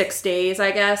 6 days,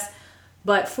 I guess.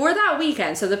 But for that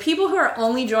weekend, so the people who are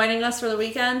only joining us for the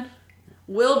weekend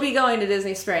will be going to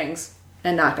Disney Springs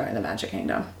and not going to the Magic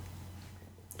Kingdom.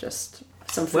 Just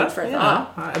some food for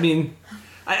thought. I mean,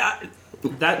 I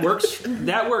that works.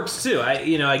 That works too.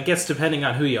 I guess depending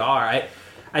on who you are,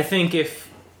 I think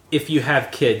if you have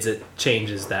kids, it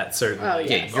changes that certainly. Oh,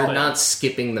 yeah. Yeah, you're not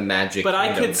skipping the Magic But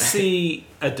Kingdom. I could see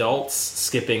adults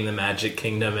skipping the Magic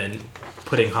Kingdom and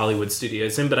putting Hollywood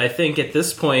Studios in. But I think at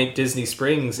this point, Disney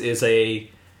Springs is a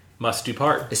must-do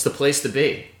park. It's the place to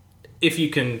be. If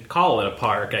you can call it a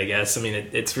park, I guess. I mean,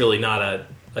 it's really not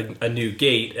a new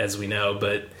gate, as we know,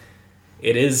 but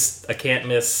it is a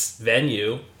can't-miss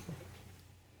venue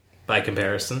by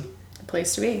comparison.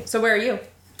 Place to be. So where are you?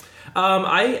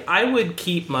 I would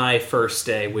keep my first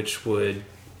day, which would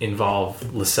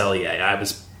involve Le Cellier. I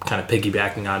was kind of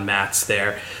piggybacking on Matt's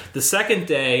there. The second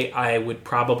day, I would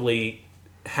probably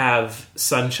have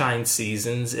Sunshine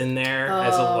Seasons in there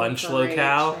as a lunch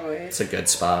locale. It's a good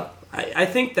spot. I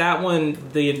think that one,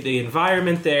 the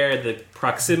environment there, the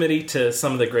proximity to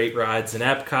some of the great rides in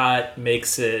Epcot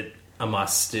makes it a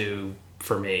must-do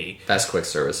for me. Best quick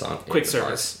service on Quick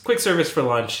service for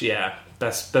lunch, yeah.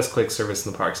 Best quick service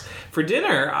in the parks. For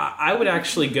dinner, I would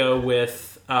actually go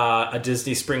with a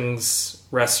Disney Springs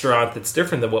restaurant that's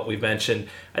different than what we've mentioned.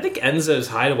 I think Enzo's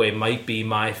Hideaway might be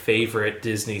my favorite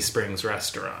Disney Springs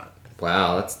restaurant.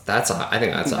 Wow, I think that's a hot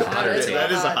take.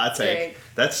 That is a hot take.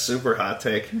 That's super hot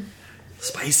take.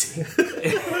 Spicy.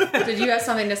 Did you have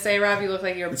something to say, Rob? You look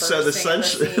like you're bursting.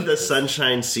 So the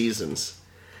Sunshine Seasons.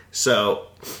 So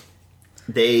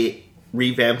they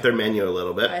revamped their menu a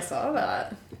little bit. I saw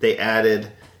that. They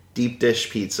added deep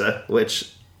dish pizza,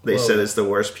 which they said is the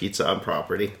worst pizza on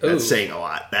property. That's saying a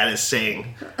lot. That is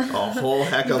saying a whole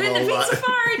heck of Been a to lot. Pizza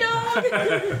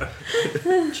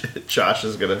dog. Josh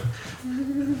is gonna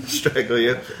strangle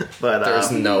you, but There's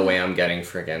no way I'm getting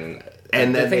friggin'.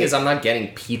 And the then thing is, I'm not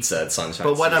getting pizza at Sunshine.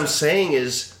 But what I'm Seasons. saying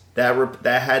is that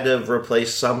had to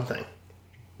replace something.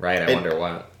 Right, I wonder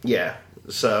what. Yeah.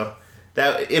 So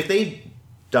that if they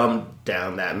dumbed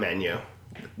down that menu,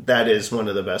 that is one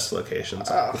of the best locations,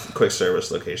 quick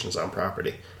service locations on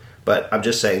property. But I'm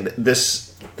just saying that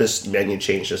this menu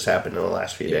change just happened in the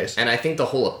last few days. And I think the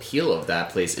whole appeal of that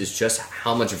place is just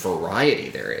how much variety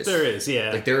there is. There is,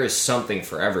 yeah. Like, there is something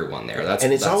for everyone there.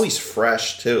 It's always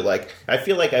fresh, too. Like, I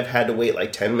feel like I've had to wait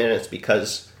like 10 minutes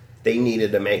because they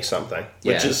needed to make something,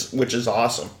 which is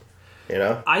awesome. You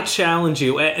know? I challenge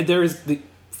you.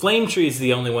 Flame Tree is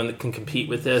the only one that can compete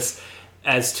with this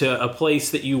as to a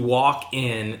place that you walk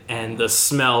in and the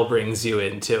smell brings you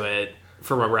into it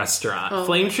from a restaurant. Oh.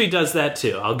 Flame Tree does that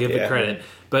too. I'll give it credit.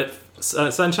 But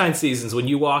Sunshine Seasons, when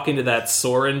you walk into that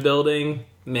Soarin' building,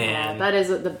 man. That is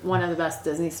one of the best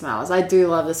Disney smells. I do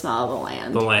love the smell of the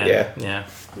land. The land. Yeah.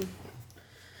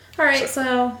 All right,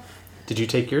 so... Did you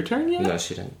take your turn yet? No,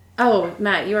 she didn't. Oh,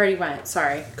 Matt, you already went.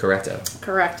 Sorry.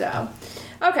 Correcto.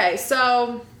 Okay,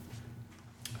 so...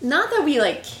 Not that we,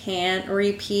 can't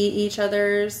repeat each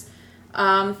other's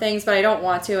things, but I don't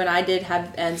want to, and I did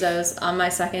have Enzo's on my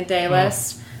second day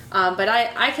list. But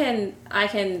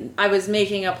I was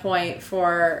making a point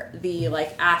for the,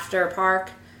 after park.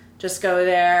 Just go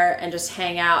there and just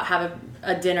hang out, have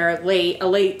a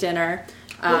late dinner,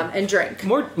 and drink.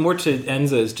 More to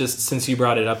Enzo's, just since you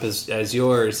brought it up as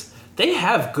yours, they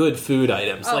have good food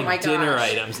items, my dinner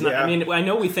gosh. items. Yeah. I mean, I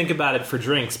know we think about it for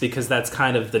drinks because that's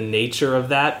kind of the nature of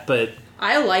that, but...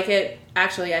 I like it,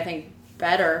 actually, I think,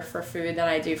 better for food than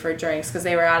I do for drinks, because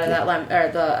they were out of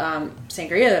that the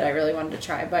sangria that I really wanted to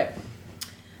try. But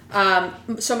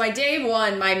so my day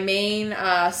one, my main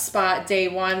spot day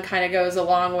one kind of goes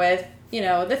along with, the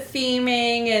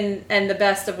theming and the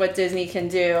best of what Disney can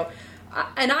do.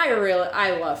 And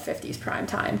I love 50s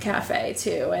Primetime Cafe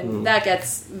too, and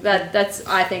that's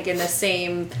I think in the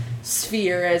same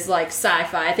sphere as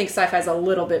sci-fi. I think sci-fi is a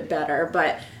little bit better,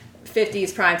 but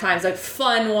 50s Primetime's a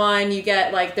fun one. You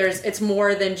get it's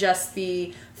more than just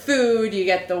the food. You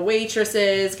get the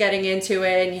waitresses getting into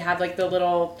it, and you have the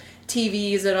little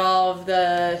TVs at all of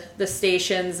the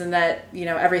stations, and that, you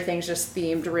know, everything's just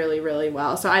themed really, really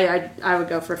well. So I would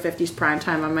go for 50s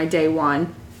primetime on my day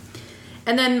 1.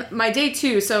 And then my day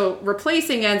 2, so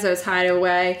replacing Enzo's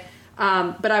Hideaway,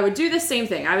 but I would do the same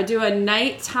thing. I would do a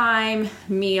nighttime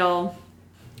meal,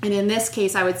 and in this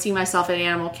case, I would see myself at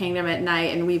Animal Kingdom at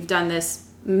night, and we've done this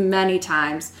many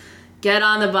times. Get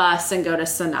on the bus and go to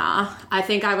Sanaa. I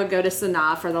think I would go to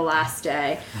Sanaa for the last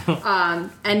day.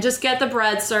 And just get the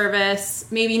bread service.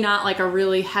 Maybe not like a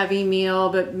really heavy meal,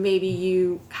 but maybe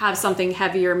you have something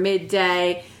heavier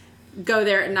midday. Go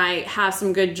there at night, have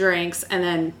some good drinks, and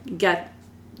then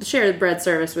share the bread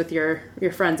service with your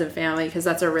friends and family, because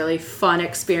that's a really fun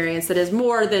experience that is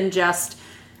more than just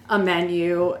a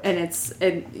menu, and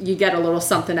you get a little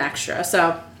something extra.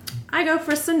 So I go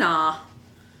for Sanaa.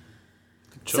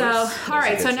 Choice. So, all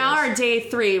right, so now our day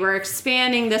 3, we're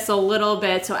expanding this a little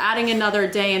bit, so adding another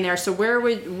day in there. So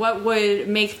what would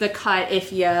make the cut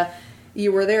if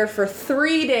you were there for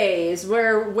 3 days?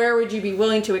 Where would you be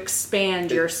willing to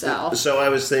expand yourself? So I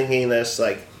was thinking this,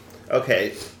 like,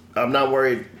 okay, I'm not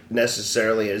worried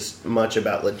necessarily as much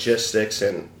about logistics,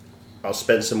 and I'll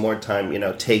spend some more time, you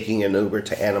know, taking an Uber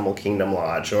to Animal Kingdom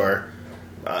Lodge, or,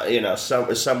 you know,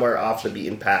 somewhere off the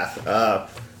beaten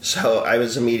path. So I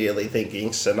was immediately thinking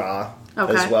Sanaa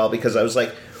as well, because I was like,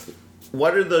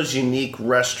 what are those unique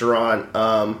restaurant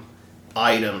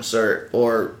items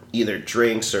or either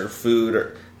drinks or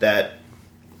food that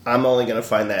I'm only going to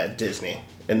find that at Disney?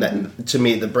 And that, to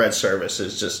me, the bread service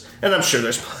is just, and I'm sure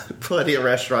there's plenty of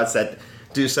restaurants that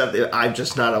do something, I'm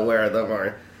just not aware of them,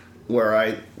 or where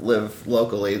I live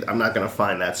locally, I'm not going to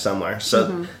find that somewhere.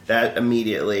 So that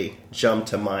immediately jumped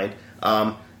to mind.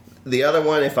 The other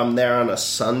one, if I'm there on a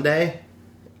Sunday,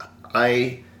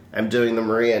 I am doing the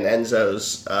Maria and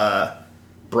Enzo's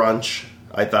brunch.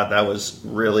 I thought that was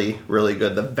really, really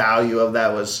good. The value of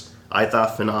that was, I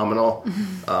thought, phenomenal.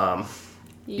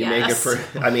 You make it for,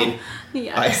 I mean...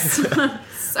 Yes.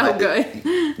 So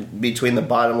good. Between the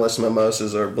bottomless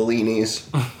mimosas or Bellinis,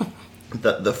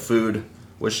 the food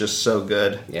was just so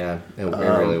good. Yeah, it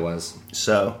really was.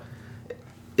 So,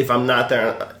 if I'm not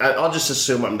there, I'll just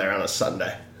assume I'm there on a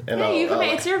Sunday. And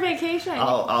it's your vacation.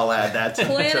 I'll add that to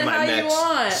my mix. You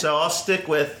want. So I'll stick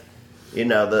with, you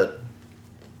know,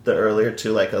 the earlier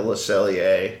two, like a Le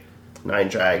Cellier, Nine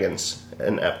Dragons,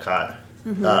 and Epcot.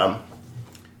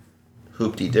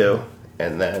 Hoop-de-doo,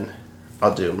 and then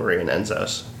I'll do Maria and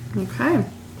Enzo's. Okay.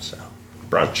 So,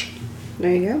 brunch.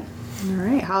 There you go. All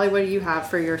right. Holly, what do you have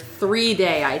for your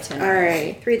 3-day itinerary? All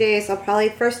right, 3 days.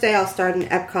 First day I'll start in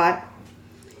Epcot,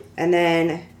 and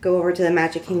then go over to the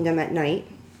Magic Kingdom at night,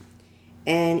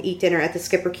 and eat dinner at the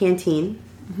Skipper Canteen.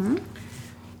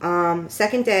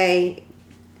 Second day,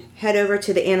 head over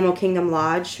to the Animal Kingdom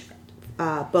Lodge,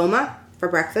 Boma, for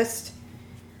breakfast.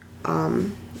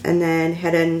 And then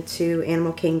head into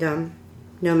Animal Kingdom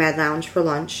Nomad Lounge for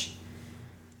lunch.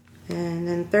 And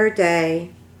then third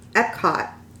day,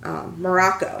 Epcot,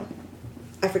 Morocco.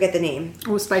 I forget the name.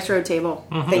 Oh, Spice Road Table.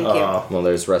 Thank you. Well,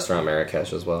 there's Restaurant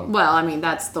Marrakesh as well. Well, I mean,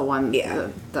 that's the one. Yeah.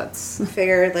 That's...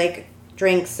 Figured, like,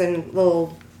 drinks and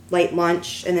little light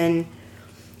lunch, and then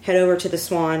head over to the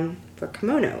Swan for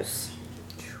kimonos.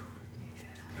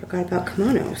 Forgot about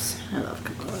kimonos. I love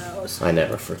kimonos. I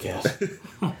never forget.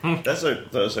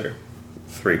 Those are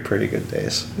 3 pretty good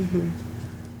days.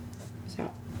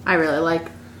 So I really like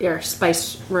your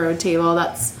Spice Road Table.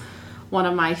 That's one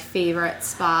of my favorite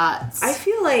spots. I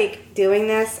feel like doing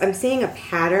this, I'm seeing a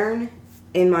pattern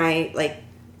in my, like,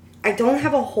 I don't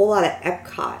have a whole lot of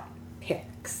Epcot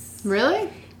picks. Really?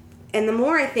 And the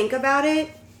more I think about it,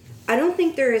 I don't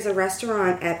think there is a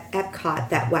restaurant at Epcot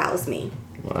that wows me.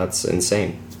 Well, that's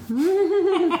insane.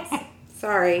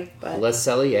 Sorry, but... Le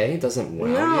Cellier doesn't wow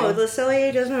No, you? Le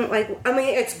Cellier doesn't, like... I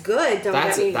mean, it's good, don't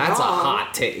get me wrong. That's a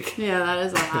hot take. Yeah, that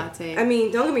is a hot take. I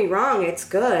mean, don't get me wrong, it's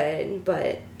good,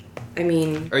 but... I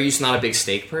mean... Are you just not a big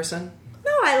steak person?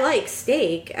 No, I like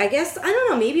steak. I guess, I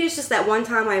don't know, maybe it's just that one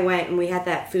time I went and we had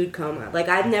that food coma. Like,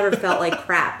 I've never felt like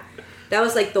crap. That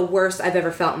was, like, the worst I've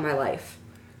ever felt in my life.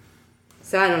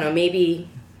 So, I don't know, maybe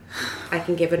I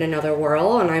can give it another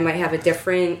whirl and I might have a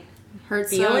different Hurts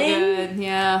feeling. so good.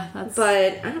 Yeah, that's...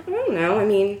 But, I don't know, I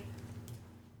mean...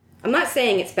 I'm not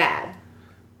saying it's bad.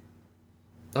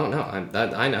 Oh, no,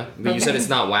 I know. But you said it's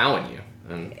not wowing you.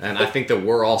 And I think that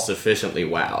we're all sufficiently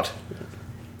wowed.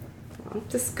 I'm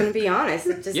just gonna be honest.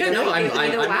 It just Yeah, doesn't no, I give me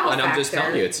the know, wow and I'm just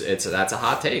factor. telling you, that's a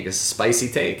hot take. It's a spicy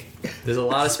take. There's a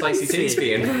lot of spicy takes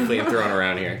being thrown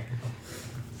around here.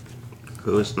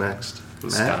 Who's next?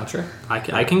 Matt? Scotcher? I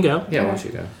can go. Yeah, why don't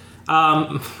you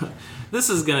go? This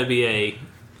is going to be a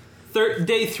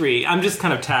day 3. I'm just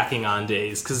kind of tacking on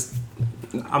days because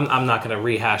I'm not going to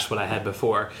rehash what I had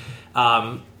before.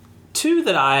 Two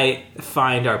that I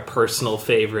find are personal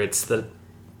favorites that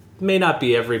may not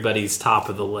be everybody's top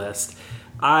of the list.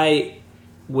 I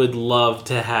would love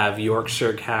to have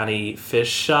Yorkshire County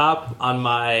Fish Shop on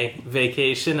my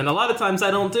vacation, and a lot of times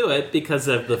I don't do it because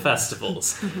of the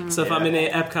festivals. So if I'm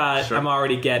in Epcot, I'm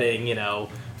already getting,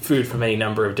 food from any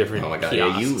number of different Oh my god,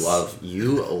 kiosks. yeah,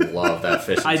 you love that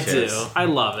fish and I chips. do. I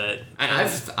love it. And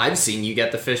I've seen you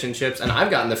get the fish and chips, and I've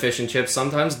gotten the fish and chips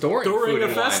sometimes during food The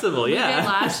and festival, We did yeah.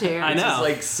 last year. I know. It's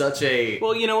like such a...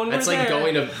 Well, when we're it's like there,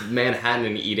 going to Manhattan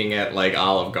and eating at, like,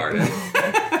 Olive Garden.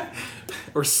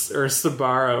 or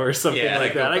Sbarro or something Yeah,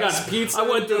 like like that. the I got best pizza I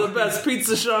went to the best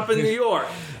pizza shop in New York.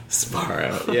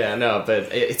 Sbarro. Yeah, no,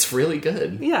 but it's really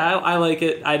good. Yeah, I like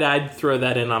it. I'd throw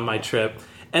that in on my trip.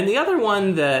 And the other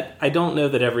one that I don't know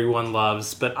that everyone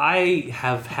loves, but I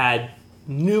have had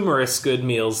numerous good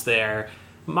meals there,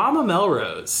 Mama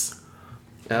Melrose.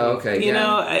 Oh, okay, You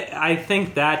know, I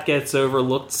think that gets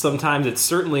overlooked sometimes. It's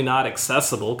certainly not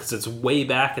accessible because it's way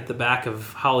back at the back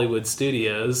of Hollywood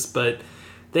Studios, but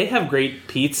they have great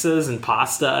pizzas and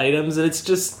pasta items, and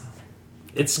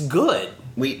it's good.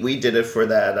 We did it for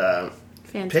that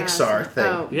Fantastic. Pixar thing.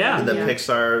 Oh, Yeah. The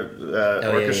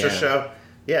Pixar orchestra show.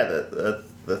 Yeah, the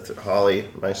Holly,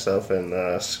 myself,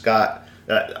 and Scott.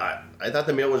 I thought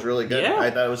the meal was really good. Yeah. I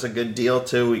thought it was a good deal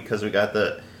too because we got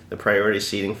the priority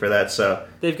seating for that. So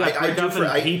They've got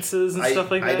McGuffin pizzas and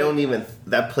stuff like that. I don't even.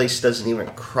 That place doesn't even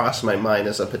cross my mind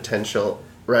as a potential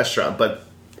restaurant. But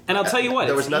And I'll tell you what,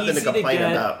 there was it's nothing to easy complain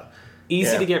get, about.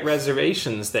 Easy Yeah. to get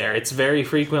reservations there. It's very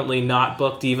frequently not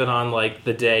booked even on like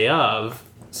the day of,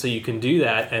 so you can do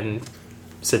that and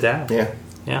sit down. Yeah.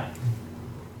 Yeah.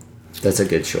 That's a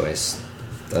good choice.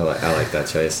 I like that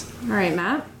choice. All right,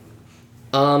 Matt.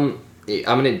 I'm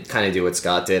gonna kind of do what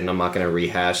Scott did, and I'm not gonna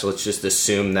rehash. Let's just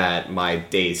assume that my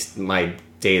days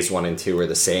 1 and 2 are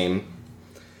the same.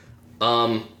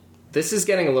 This is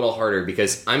getting a little harder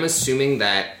because I'm assuming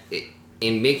that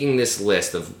in making this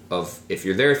list of if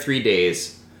you're there 3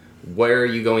 days, where are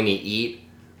you going to eat?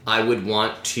 I would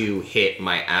want to hit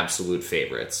my absolute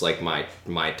favorites, like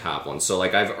my top ones. So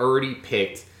like I've already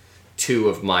picked 2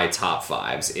 of my top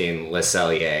 5s in Le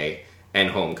Cellier and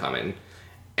Homecoming.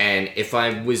 And if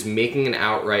I was making an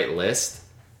outright list,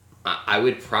 I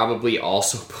would probably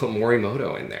also put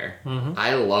Morimoto in there. Mm-hmm.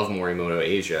 I love Morimoto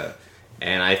Asia,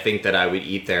 and I think that I would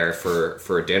eat there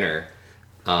for dinner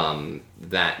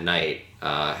that night,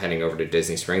 heading over to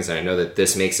Disney Springs. And I know that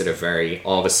this makes it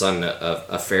all of a sudden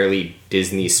a fairly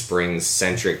Disney Springs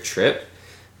centric trip.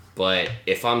 But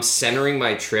if I'm centering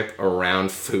my trip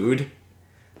around food,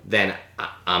 then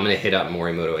I'm going to hit up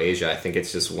Morimoto Asia. I think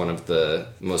it's just one of the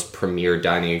most premier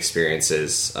dining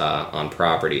experiences on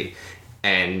property.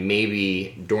 And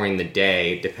maybe during the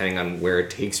day, depending on where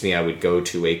it takes me, I would go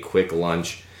to a quick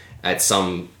lunch at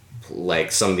some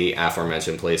of the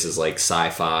aforementioned places like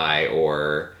Sci-Fi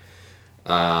or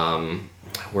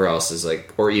where else is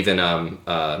or even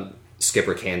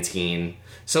Skipper Canteen.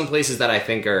 Some places that I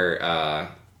think are...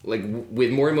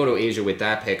 with Morimoto Asia, with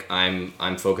that pick,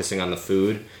 I'm focusing on the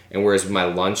food, and whereas with my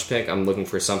lunch pick, I'm looking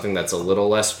for something that's a little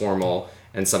less formal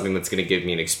and something that's going to give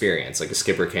me an experience, like a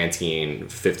Skipper Canteen,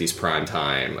 50s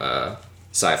Primetime,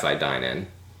 Sci-Fi Dine-In.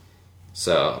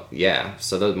 So, yeah.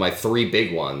 So my 3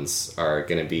 big ones are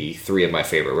going to be 3 of my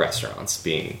favorite restaurants,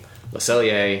 being Le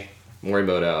Cellier,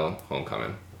 Morimoto,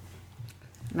 Homecoming.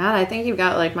 Matt, I think you've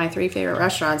got like my 3 favorite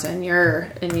restaurants in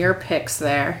your picks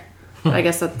there. But I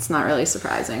guess that's not really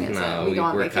surprising. It's No, we go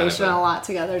on we're vacation kind of a lot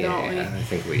together, don't we? Yeah, I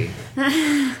think we...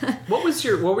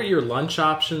 What were your lunch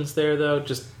options there though?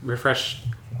 Just refresh.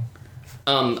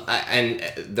 And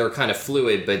they're kind of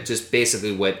fluid, but just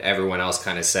basically what everyone else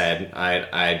kind of said.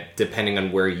 I depending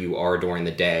on where you are during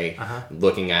the day,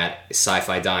 looking at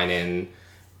Sci-Fi Dine-In,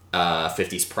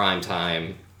 50s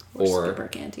Primetime, or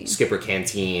Skipper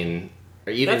Canteen,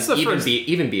 or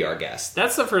even Be Our Guest.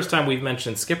 That's the first time we've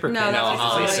mentioned Skipper No, Canteen. that's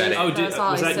Holly said it. always, that's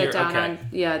always was that sit your- down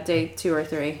okay. on day 2 or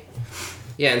 3.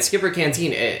 Yeah, and Skipper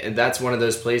Canteen, that's one of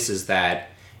those places that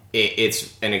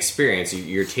it's an experience.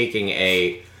 You're taking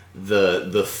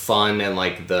the fun and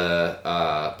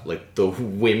the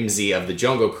whimsy of the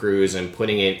Jungle Cruise and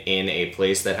putting it in a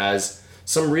place that has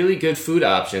some really good food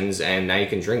options, and now you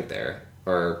can drink there.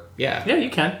 Yeah, you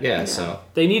can. Yeah, so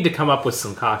they need to come up with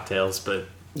some cocktails, but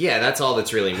yeah, that's all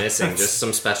that's really missing. Just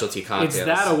some specialty cocktails. it's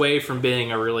that away from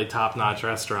being a really top-notch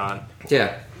restaurant.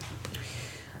 Yeah.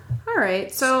 All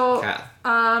right, so Kath.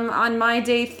 on my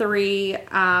day 3,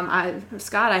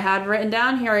 Scott, I had written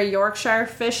down here a Yorkshire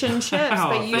fish and chips,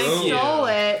 but you thank you. stole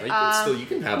it. You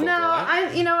can have a No,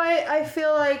 black. I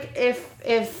feel like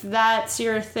if that's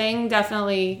your thing,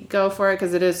 definitely go for it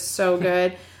because it is so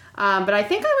good. But I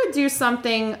think I would do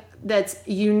something that's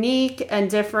unique and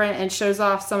different and shows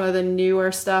off some of the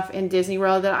newer stuff in Disney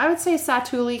World. That I would say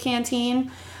Satuli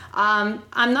Canteen. I'm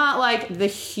not like the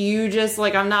hugest,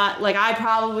 like I'm not like I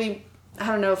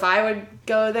don't know if I would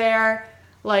go there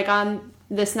like on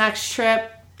this next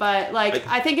trip, but like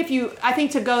I think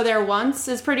to go there once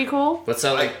is pretty cool. What's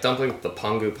that like dumpling? The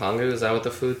Pongu Pongu? Is that what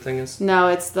the food thing is? No,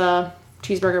 it's the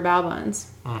cheeseburger bao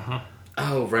buns.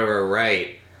 Oh,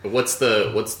 right. What's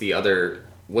the other?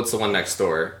 What's the one next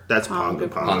door? That's Pongu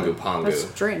Pongu Pongu. Pongu.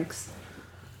 That's drinks.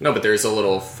 No, but there's a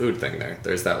little food thing there.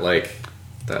 There's that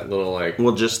little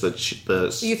Well, just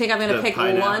the You think I'm going to pick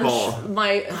lunch?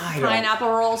 My pineapple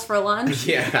rolls for lunch?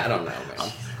 Yeah, I don't know,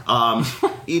 man.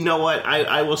 You know what?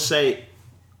 I will say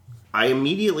I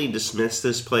immediately dismissed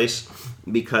this place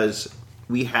because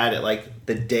we had it like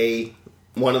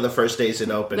one of the first days it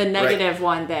opened. The negative right?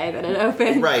 one day that it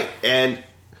opened. Right. And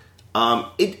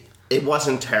it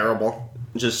wasn't terrible.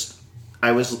 Just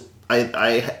I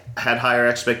had higher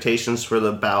expectations for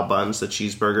the bao buns, the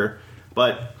cheeseburger,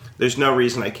 but there's no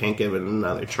reason I can't give it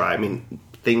another try. I mean,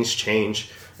 things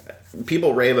change.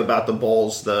 People rave about the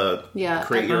bowls,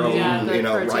 create your own,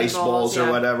 the rice bowls or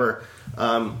yeah. whatever.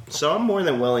 So I'm more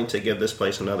than willing to give this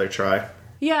place another try.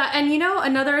 Yeah, and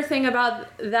another thing about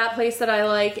that place that I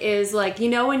like is like,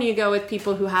 when you go with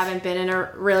people who haven't been in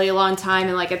a really long time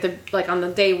and like on the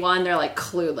day 1 they're like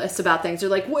clueless about things.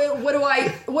 They're like, what do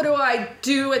I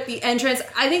do at the entrance?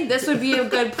 I think this would be a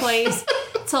good place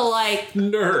to like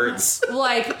nerds.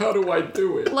 Like, how do I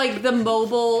do it? Like the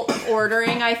mobile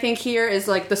ordering, I think here is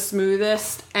like the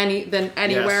smoothest than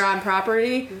anywhere on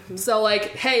property. Mm-hmm. So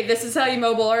like, hey, this is how you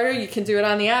mobile order. You can do it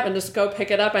on the app and just go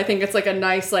pick it up. I think it's like a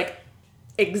nice like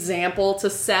example to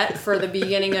set for the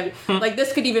beginning of like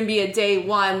this could even be a day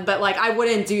 1, but like I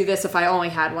wouldn't do this if I only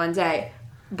had one day.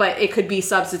 But it could be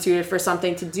substituted for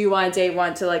something to do on day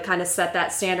 1 to like kind of set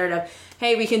that standard of,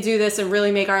 hey, we can do this and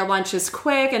really make our lunches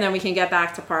quick and then we can get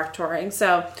back to park touring.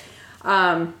 So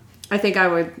I think I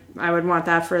would want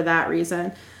that for that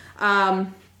reason.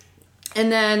 And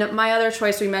then my other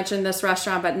choice, we mentioned this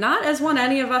restaurant, but not as one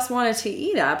any of us wanted to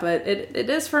eat at, but it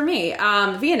is for me.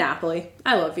 Via Napoli.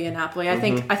 I love Via Napoli. I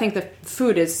think the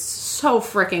food is so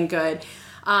freaking good.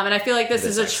 And I feel like this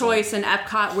is a choice in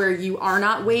Epcot where you are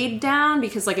not weighed down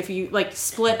because like if you like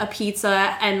split a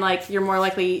pizza and like you're more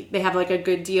likely they have like a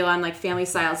good deal on like family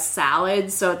style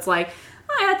salads. So it's like,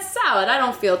 I had salad. I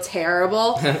don't feel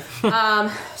terrible.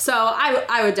 So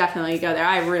I would definitely go there.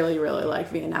 I really, really like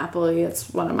Via Napoli. It's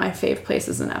one of my fave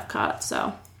places in Epcot.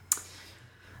 So,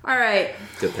 all right.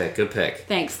 Good pick.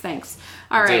 Thanks.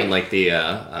 All right. Doing like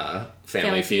the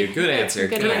Family Feud. Good answer.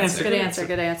 Good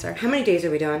answer. How many days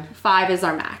are we doing? 5 is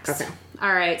our max. Okay.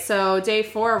 All right. So day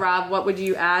 4, Rob, what would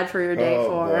you add for your day 4?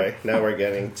 Oh boy, now we're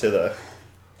getting to the.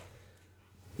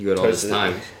 You had all this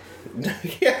time.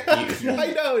 Yeah,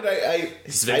 I know.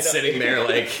 He's been sitting there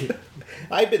like.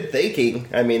 I've been thinking.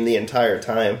 I mean, the entire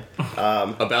time.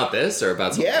 About this or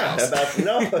about something else?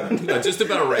 No, just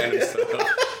about random stuff.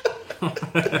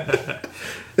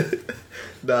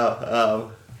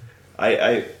 No,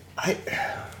 I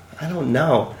don't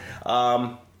know.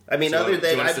 I mean, other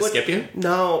than I would skip you.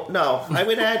 No, I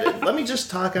would add. Let me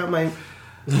just talk out my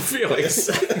feelings.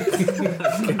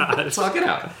 Talk it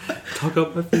out. Talk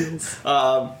out my feelings.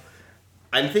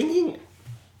 I'm thinking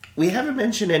we haven't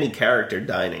mentioned any character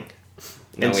dining.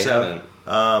 No, we haven't.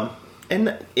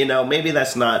 And maybe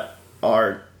that's not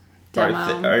our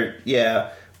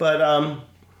but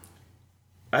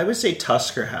I would say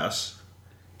Tusker House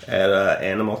at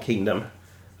Animal Kingdom.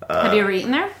 Have you ever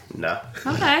eaten there? No.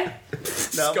 Okay.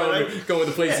 No, go with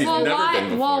the place you've never been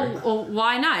before. Well,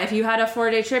 why not? If you had a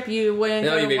 4-day trip, you wouldn't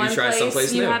go to one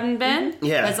place you hadn't been?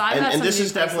 Yeah, and this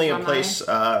is definitely a place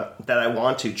that I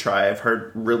want to try. I've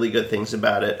heard really good things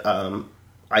about it.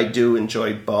 I do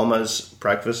enjoy Boma's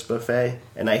breakfast buffet,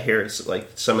 and I hear it's like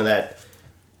some of that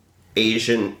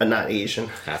African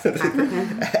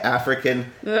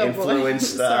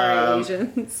influenced,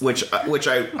 Asians. which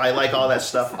I like all that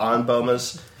stuff on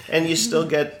Boma's, and you still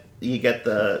get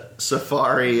the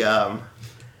safari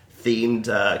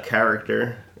themed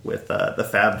character with the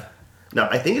Fab. No,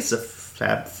 I think it's the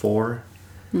Fab Four.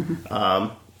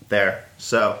 There.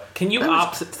 So can you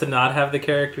opt to not have the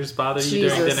characters bother you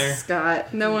during dinner?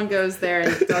 Scott, no one goes there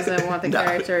and doesn't want the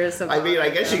characters. I mean, I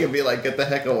guess you could be like, get the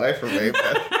heck away from me.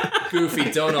 But. Goofy,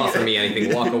 don't offer me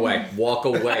anything. Walk away,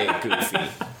 Goofy.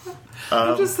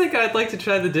 I just think I'd like to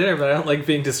try the dinner, but I don't like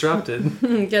being disrupted.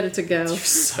 Get it to go.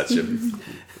 Such a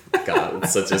God,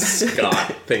 it's such a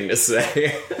Scott thing to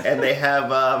say. And they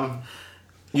have,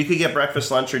 you could get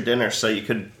breakfast, lunch, or dinner, so you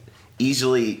could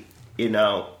easily,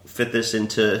 fit this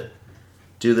into,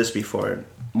 do this before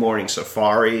morning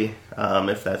safari,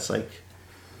 if that's like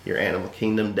your Animal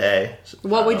Kingdom day.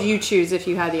 What would you choose if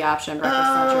you had the option, breakfast,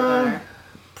 lunch, or dinner?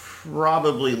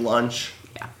 Probably lunch.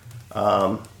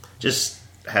 Yeah. Just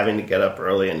having to get up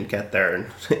early and get there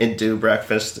and do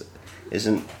breakfast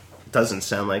doesn't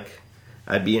sound like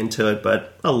I'd be into it,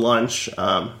 but a lunch,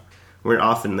 we're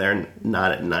often there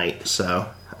not at night, so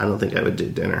I don't think I would do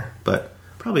dinner, but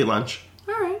probably lunch.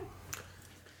 All right.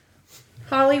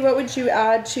 Holly, what would you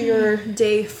add to your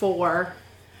day 4?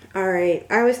 All right.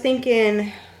 I was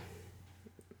thinking...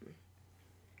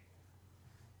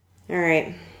 All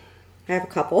right. I have a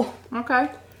couple. Okay.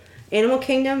 Animal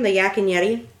Kingdom, the Yak and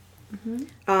Yeti. Mm-hmm.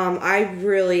 I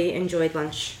really enjoyed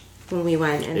lunch when we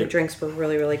went, and the drinks were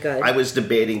really, really good. I was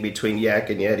debating between Yak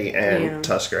and Yeti and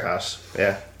Tusker House.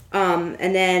 Yeah.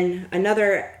 And then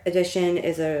another addition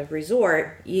is a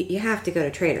resort. You have to go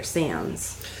to Trader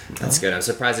Sam's. That's good. I'm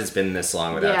surprised it's been this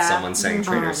long without someone saying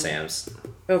Trader Sam's.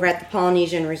 Over at the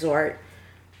Polynesian Resort.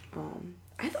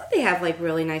 I thought they have like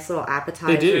really nice little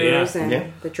appetizers. They do, yeah.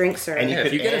 And the drinks are... And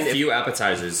If you get a few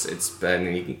appetizers, it's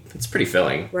pretty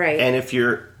filling. Right. And if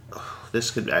you're... this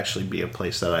could actually be a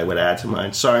place that I would add to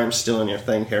mine. Sorry, I'm stealing your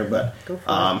thing here, but Go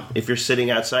for if you're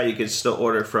sitting outside, you could still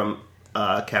order from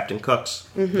Captain Cook's,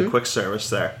 the quick service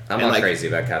there. I'm and not crazy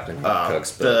about Captain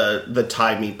Cook's, but the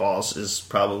Thai meatballs is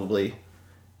probably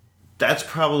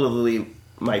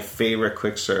my favorite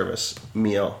quick service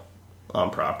meal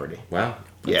on property. wow.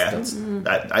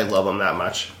 I love them that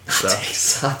much. So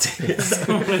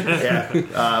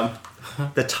yeah,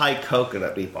 the Thai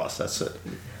coconut meatballs. That's it.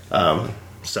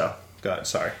 So go ahead.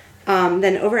 Sorry.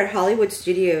 Then over at Hollywood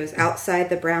Studios, outside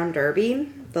the Brown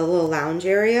Derby, the little lounge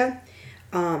area,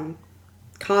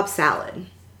 Cobb salad.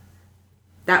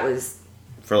 That was...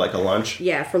 For like a lunch?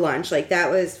 Yeah, for lunch. Like,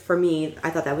 that was, for me, I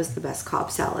thought that was the best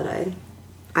Cobb salad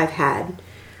I've had.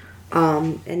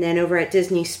 And then over at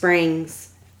Disney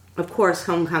Springs, of course,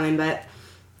 Homecoming, but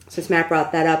since Matt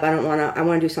brought that up, I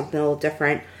want to do something a little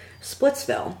different.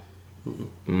 Splitsville.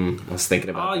 I was thinking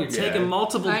about you're taking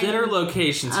multiple dinner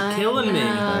locations. You're killing me.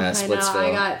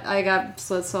 Splitsville. I got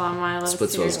Splitsville on my list.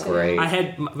 Splitsville's great. I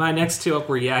had my next 2 up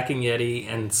were Yak and Yeti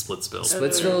and Splitsville.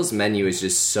 Splitsville's menu is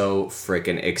just so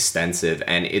freaking extensive,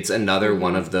 and it's another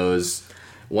one of those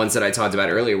ones that I talked about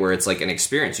earlier where it's like an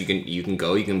experience. You can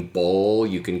go, you can bowl,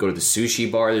 you can go to the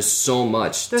sushi bar. There's so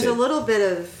much. There's a little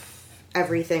bit of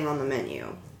everything on the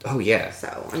menu. Oh yeah.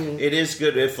 So I mean, it is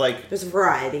good if like there's a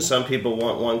variety. Some people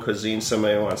want one cuisine,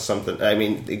 somebody wants something. I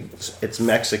mean, it's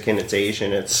Mexican, it's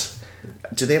Asian, it's.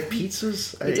 Do they have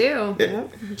pizzas? They do.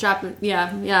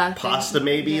 Yeah. Pasta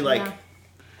maybe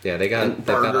Yeah, they got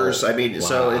burgers. I mean,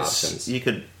 so it's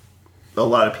options. a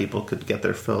lot of people could get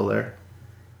their fill there.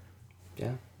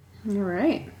 Yeah. All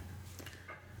right.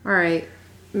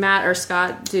 Matt or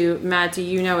Scott, do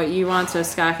you know what you want? So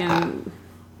Scott can.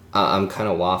 I'm kind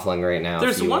of waffling right now.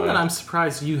 There's one that I'm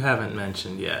surprised you haven't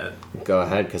mentioned yet. Go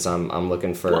ahead, because I'm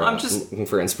looking for. Well, I'm just looking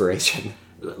for inspiration.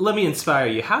 Let me inspire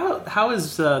you. How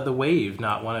is the Wave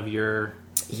not one of your?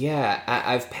 Yeah,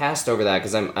 I've passed over that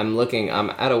because I'm looking. I'm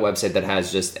at a website that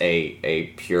has just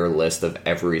a pure list of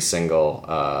every single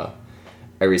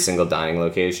dining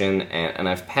location, and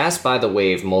I've passed by the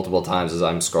Wave multiple times as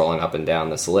I'm scrolling up and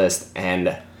down this list,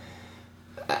 and.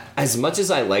 As much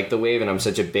as I like the Wave, and I'm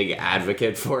such a big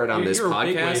advocate for it on this you're podcast, a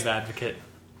big Wave advocate.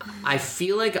 I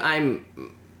feel like I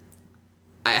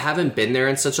haven't been there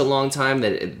in such a long time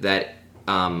that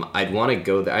I'd want to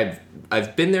go there.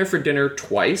 I've been there for dinner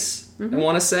twice, I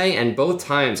want to say, and both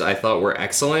times I thought were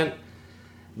excellent.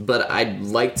 But I'd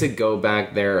like to go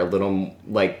back there a little,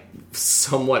 like,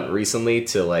 somewhat recently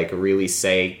to like really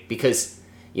say, because.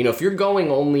 You know, if you're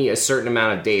going only a certain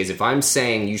amount of days, if I'm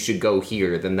saying you should go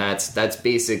here, then that's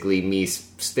basically me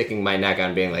sticking my neck out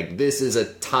and being like, this is a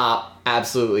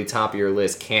absolutely top of your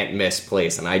list, can't miss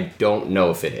place, and I don't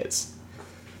know if it is.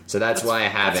 So that's why I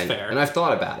haven't. That's fair. And I've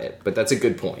thought about it, but that's a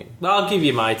good point. Well, I'll give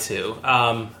you my 2.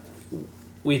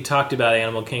 We talked about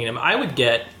Animal Kingdom. I would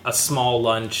get a small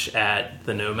lunch at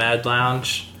the Nomad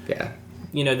Lounge. Yeah.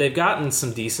 You know, they've gotten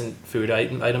some decent food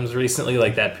items recently,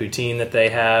 like that poutine that they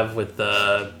have with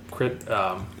the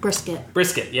Brisket.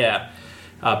 Brisket, yeah.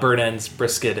 Burnt ends,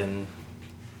 brisket, and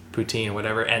poutine or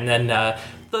whatever. And then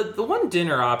the one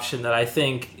dinner option that I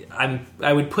think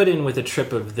I would put in with a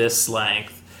trip of this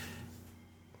length,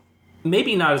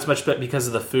 maybe not as much but because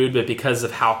of the food, but because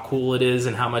of how cool it is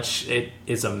and how much it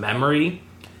is a memory,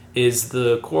 is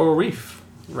the Coral Reef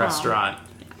restaurant.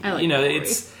 I like you know, Coral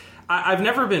it's I've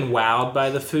never been wowed by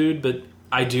the food, but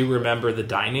I do remember the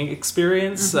dining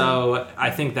experience, so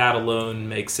I think that alone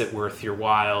makes it worth your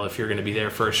while if you're going to be there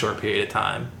for a short period of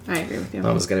time. I agree with you.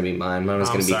 Mine was going to be mine. Mine was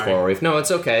going to be sorry. Coral Reef. No,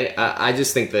 it's okay. I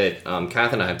just think that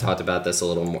Kath and I have talked about this a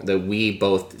little more, that we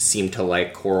both seem to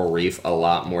like Coral Reef a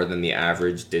lot more than the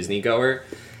average Disney goer.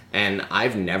 And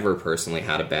I've never personally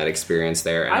had a bad experience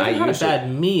there. And I haven't had usually, a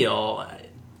bad meal.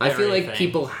 I feel like anything.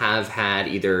 people have had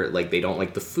either like they don't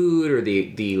like the food or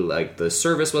the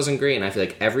service wasn't great, and I feel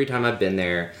like every time I've been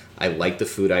there, I like the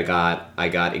food I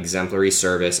got exemplary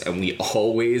service, and we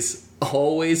always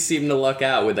seem to luck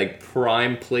out with like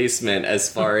prime placement as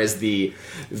far as the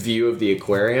view of the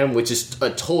aquarium, which is a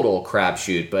total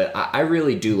crapshoot. But I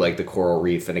really do like the Coral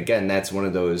Reef, and again, that's one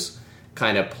of those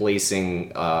kind of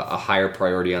placing a higher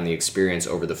priority on the experience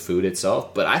over the food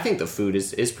itself. But I think the food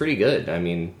is pretty good. I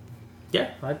mean. Yeah,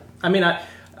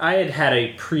 I had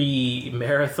a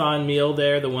pre-marathon meal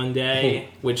there the one day,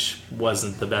 which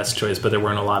wasn't the best choice, but there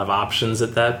weren't a lot of options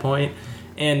at that point.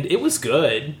 And it was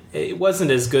good. It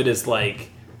wasn't as good as, like,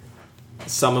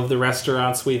 some of the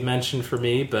restaurants we've mentioned for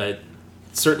me, but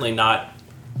certainly not,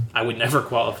 I would never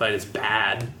qualify it as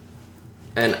bad.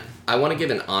 And I want to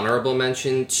give an honorable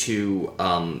mention to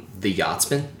the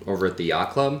Yachtsman over at the Yacht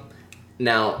Club.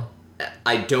 Now,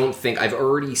 I don't think... I've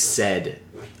already said...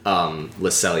 Le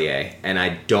Cellier, and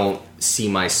I don't see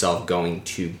myself going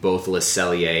to both Le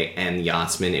Cellier and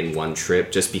Yachtsman in one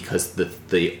trip just because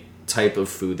the type of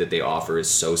food that they offer is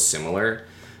so similar.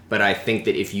 But I think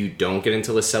that if you don't get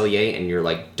into Le Cellier and you're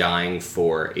like dying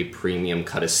for a premium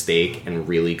cut of steak and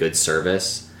really good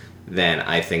service, then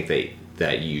I think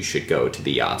that you should go to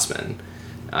the Yachtsman.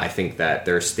 I think that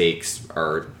their steaks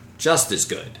are just as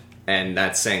good, and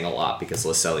that's saying a lot because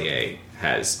Le Cellier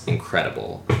has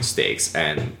incredible steaks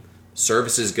and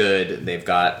service is good. They've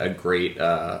got a great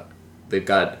they've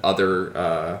got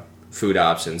other food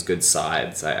options, good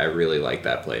sides. I really like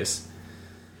that place,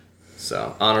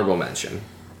 so honorable mention.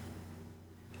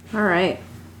 All right,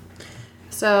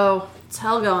 so it's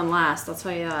hell going last, I'll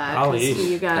tell you that, I'll 'cause eat.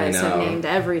 you guys I have know. named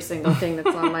every single thing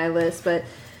that's on my list. But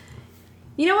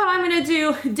you know what I'm going to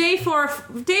do? Day four,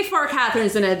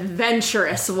 Catherine's an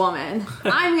adventurous woman.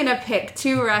 I'm going to pick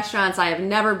 2 restaurants I have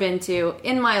never been to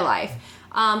in my life.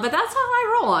 But that's how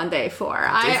I roll on day 4.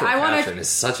 I want Catherine is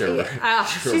such a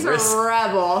she's a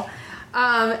rebel.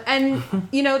 And,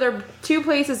 you know, there are 2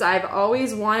 places I've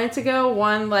always wanted to go.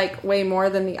 One, like, way more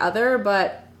than the other.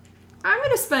 But I'm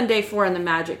going to spend day 4 in the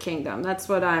Magic Kingdom. That's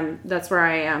where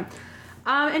I am.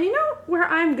 And you know where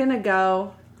I'm going to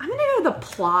go? I'm going to go to the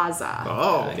Plaza.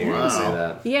 Oh, I knew you were going to say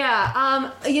that.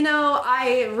 Yeah, you know,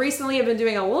 I recently have been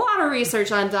doing a lot of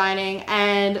research on dining,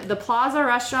 and the Plaza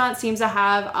restaurant seems to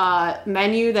have a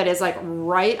menu that is, like,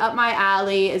 right up my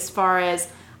alley as far as,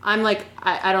 I'm, like,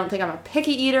 I don't think I'm a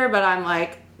picky eater, but I'm,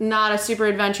 like, not a super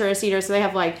adventurous eater, so they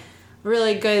have, like,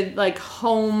 really good, like,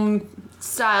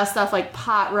 home-style stuff, like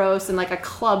pot roast and, like, a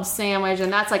club sandwich,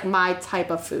 and that's, like, my type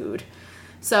of food.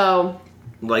 So...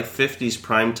 like 50s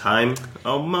prime time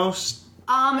almost.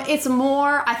 It's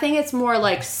more, I think it's more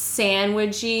like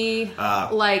sandwichy.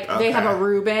 Like they have a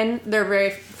Reuben. They're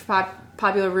very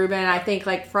popular Reuben. I think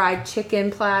like fried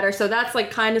chicken platter. So that's like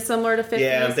kind of similar to 50s.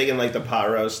 Yeah, I'm thinking like the pot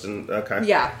roast and okay.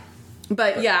 Yeah.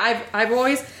 But yeah, I've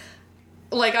always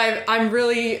like I'm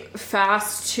really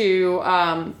fast to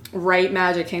write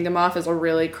Magic Kingdom off as a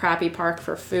really crappy park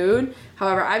for food.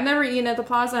 However, I've never eaten at the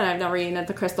Plaza and I've never eaten at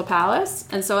the Crystal Palace.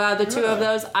 And so out of the 2 of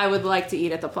those, I would like to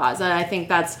eat at the Plaza. And I think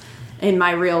that's, in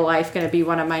my real life, going to be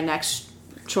one of my next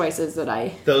choices that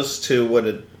I... Those 2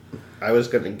 would I was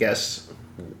going to guess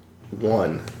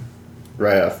one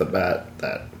right off the bat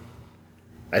that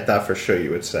I thought for sure you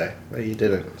would say, but you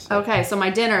didn't. So. Okay, so my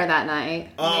dinner that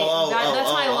night.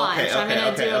 That's my lunch. okay, I'm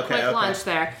going to do a quick lunch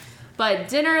there. But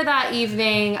dinner that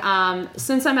evening,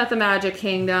 since I'm at the Magic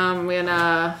Kingdom, I'm going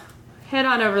to head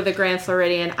on over to the Grand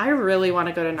Floridian. I really want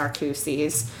to go to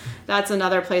Narcoossee's. That's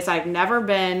another place I've never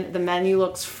been. The menu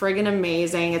looks friggin'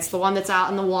 amazing. It's the one that's out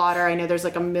in the water. I know there's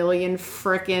like a million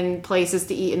frickin' places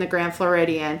to eat in the Grand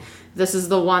Floridian. This is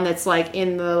the one that's like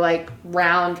in the like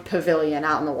round pavilion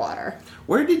out in the water.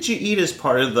 Where did you eat as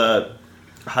part of the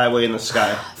Highway in the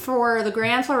Sky? For the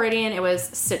Grand Floridian, it was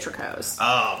Citrico's.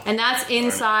 Oh. And that's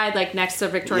inside, like, next to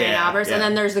Victoria and Albert's. Yeah. And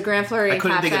then there's the Grand Floridian I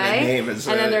couldn't Cafe. think of the name. And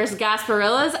then there's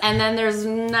Gasparilla's. And then there's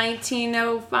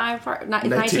 1905,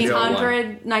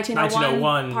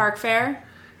 1901 Park Fair.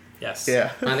 Yes.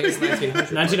 Yeah. I think it's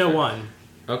 1900. 1901.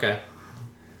 Okay.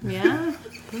 Yeah.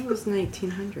 It was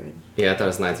 1900. Yeah, I thought it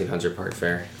was 1900 Park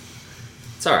Fair.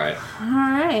 It's all right. All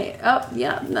right. Oh,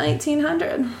 yeah,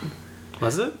 1900.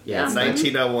 Was it? Yeah, it's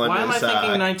 1901 Why am I is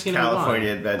thinking 1901?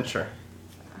 California Adventure.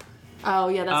 Oh,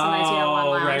 yeah, that's the 1901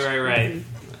 lounge. Right.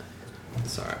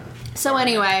 Sorry. So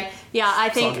anyway, yeah, I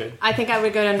all think good. I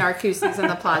would go to Narcoossee's in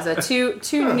the Plaza.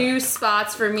 Two new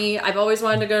spots for me. I've always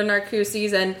wanted to go to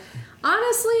Narcoossee's, and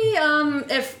honestly,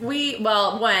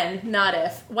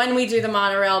 when we do the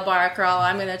monorail bar crawl,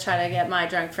 I'm going to try to get my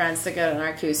drunk friends to go to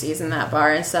Narcoossee's in that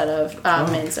bar instead of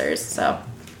Minzer's. So,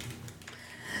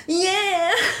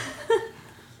 yeah.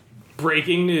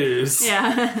 Breaking news.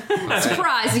 Yeah.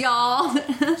 Surprise, y'all.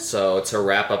 So to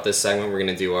wrap up this segment, we're going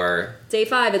to do our... Day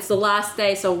 5, it's the last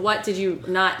day, so what did you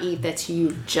not eat that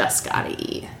you just gotta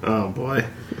eat? Oh boy.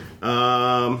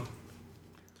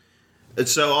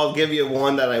 So I'll give you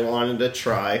one that I wanted to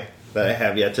try that I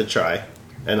have yet to try,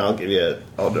 and I'll give you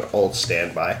an old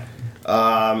standby.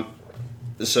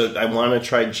 So I want to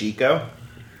try Jiko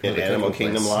in The Animal cooking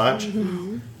Kingdom place. Lodge.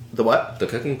 Mm-hmm. The what? The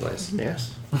cooking place.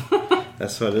 Yes.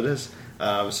 That's what it is.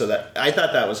 So that I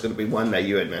thought that was going to be one that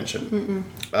you had mentioned.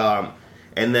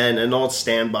 And then an old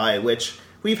standby, which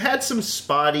we've had some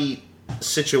spotty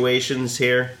situations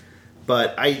here,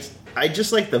 but I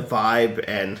just like the vibe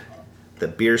and the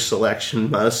beer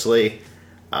selection mostly.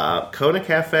 Kona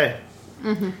Cafe.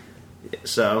 Mm-hmm.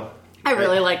 So I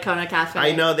really like Kona Cafe.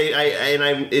 I know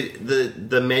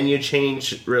the menu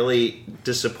change really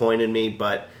disappointed me,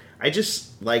 but I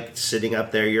just like sitting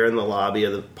up there. You're in the lobby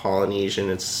of the Polynesian.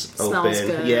 It's Smells open.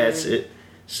 good. Yeah,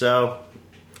 so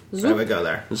Zoop. I would go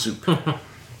there. Zoop.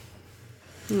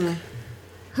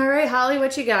 All right, Holly,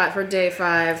 what you got for day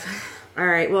 5? All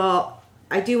right. Well,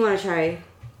 I do want to try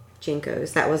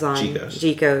Jinko's. That was on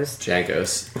Jiko's.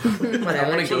 Jankos. Whatever. I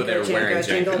wanna go there wearing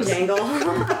Jingle, Jankos.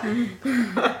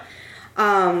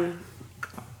 jangle.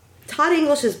 Todd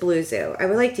English's Blue Zoo. I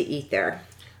would like to eat there.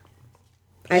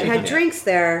 I've had drinks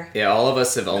there. Yeah, all of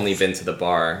us have only been to the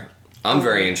bar. I'm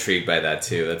very intrigued by that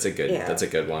too. That's a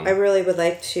good one. I really would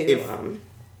like to If-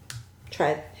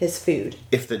 try his food.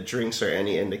 If the drinks are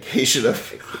any indication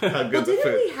of how good the Didn't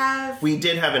food. we have We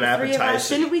did have an three of us?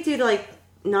 appetizer. Didn't we do like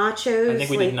nachos? I think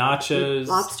we did nachos.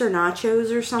 lobster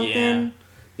nachos or something. Yeah.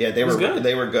 Yeah, they were good.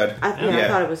 They were good. I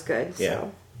thought it was good. Yeah.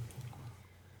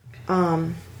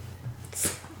 So,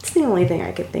 it's the only thing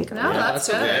I could think of. No, that's that's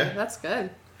good. okay. That's good.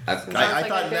 I like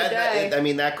thought a good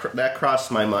day. that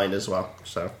crossed my mind as well.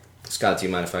 So Scott, do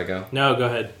you mind if I go? No, go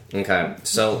ahead. Okay,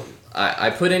 so I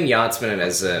put in Yachtsman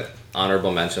as an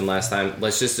honorable mention last time.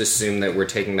 Let's just assume that we're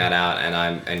taking that out,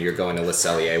 and you're going to Le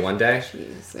Cellier one day,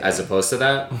 as opposed to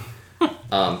that.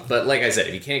 But like I said,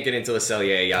 if you can't get into Le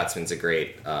Cellier, Yachtsman's a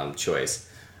great choice.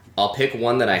 I'll pick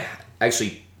one that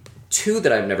two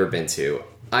that I've never been to.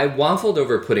 I waffled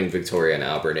over putting Victoria and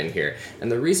Albert in here,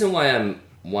 and the reason why I'm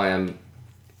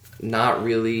not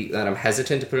really that I'm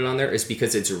hesitant to put it on there is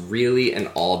because it's really an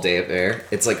all-day affair.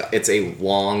 It's a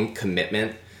long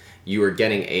commitment. You are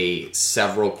getting a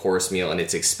several course meal, and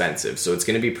it's expensive, so it's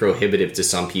going to be prohibitive to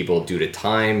some people due to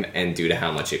time and due to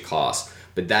how much it costs.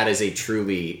 But that is a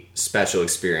truly special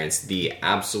experience, the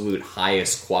absolute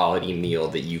highest quality meal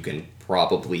that you can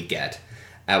probably get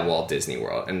at Walt Disney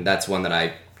World, and that's one that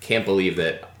I can't believe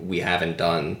that we haven't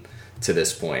done to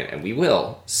this point, and we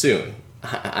will soon.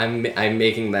 I'm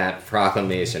making that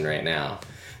proclamation right now.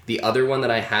 The other one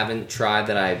that I haven't tried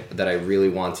that I really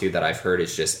want to, that I've heard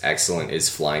is just excellent, is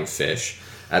Flying Fish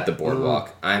at the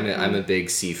Boardwalk. I'm a big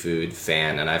seafood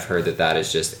fan, and I've heard that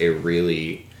is just a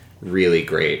really, really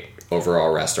great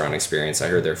overall restaurant experience. I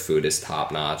heard their food is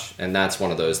top notch, and that's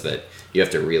one of those that you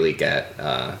have to really get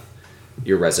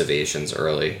your reservations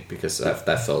early because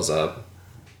that fills up.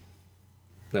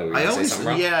 No, were you gonna say something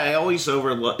wrong? I always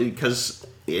overlook because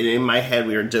in my head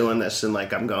we were doing this and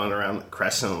like I'm going around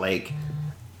Crescent Lake.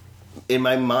 In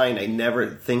my mind, I never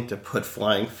think to put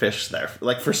Flying Fish there.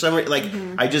 Like for some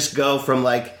reason, I just go from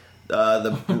like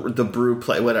the brew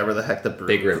play, whatever the heck the brew.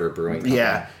 Big River Brewing Company.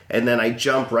 Yeah, and then I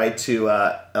jump right to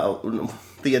the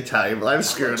Italian. I'm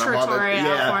screwing up all the Trattoria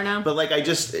Al Forno. but like I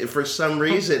just for some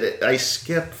reason I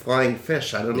skip Flying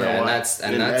Fish. I don't know Yeah, why.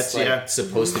 and that's like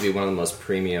supposed to be one of the most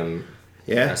premium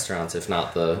restaurants, if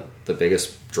not the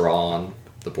biggest draw on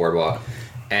the Boardwalk.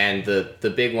 And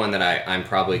the big one that I'm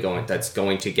probably that's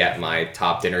going to get my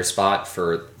top dinner spot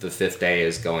for the 5th day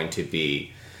is going to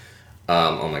be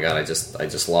oh my god, I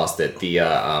just lost it. The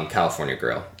California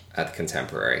Grill at the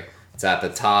Contemporary. It's at the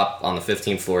top on the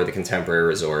 15th floor of the Contemporary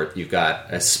Resort. You've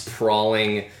got a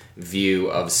sprawling view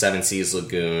of Seven Seas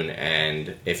Lagoon,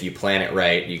 and if you plan it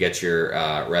right, you get your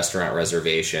restaurant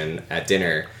reservation at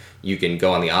dinner. You can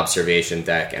go on the observation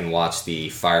deck and watch the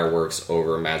fireworks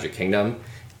over Magic Kingdom.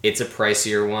 It's a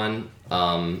pricier one,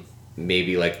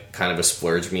 maybe like kind of a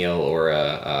splurge meal or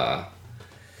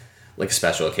like a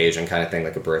special occasion kind of thing,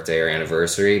 like a birthday or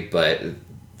anniversary. But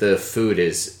the food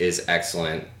is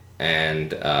excellent,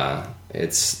 and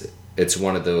it's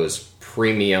one of those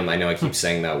premium. I know I keep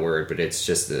saying that word, but it's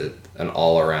just an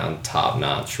all around top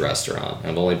notch restaurant.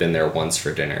 I've only been there once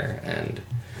for dinner, and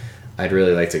I'd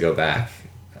really like to go back.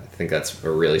 I think that's a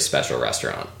really special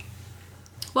restaurant.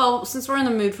 Well, since we're in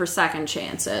the mood for second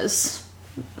chances,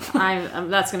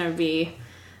 that's gonna be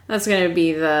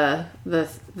the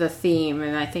theme,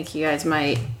 and I think you guys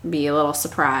might be a little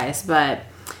surprised, but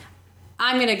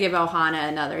I'm gonna give Ohana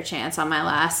another chance on my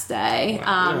last day.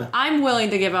 I'm willing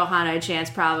to give Ohana a chance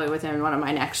probably within one of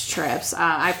my next trips.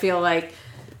 I feel like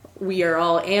we are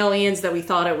all aliens that we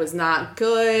thought it was not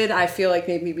good. I feel like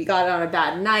maybe we got it on a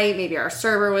bad night. Maybe our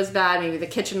server was bad. Maybe the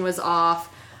kitchen was off.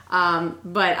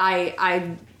 But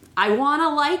I want to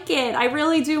like it. I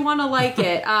really do want to like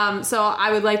it. So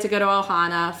I would like to go to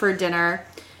Ohana for dinner.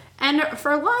 And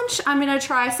for lunch, I'm going to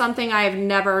try something I've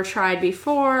never tried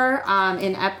before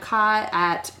in Epcot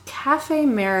at Cafe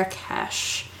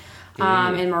Marrakesh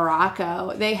in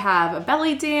Morocco. They have a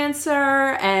belly dancer,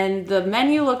 and the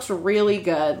menu looks really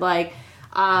good. Like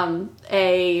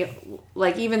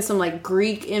even some like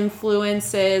Greek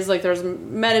influences. Like there's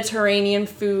Mediterranean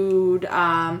food.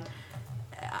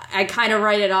 I kind of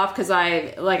write it off because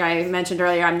like I mentioned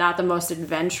earlier, I'm not the most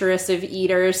adventurous of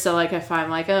eaters. So like if I'm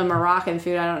like, oh, Moroccan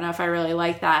food, I don't know if I really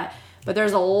like that. But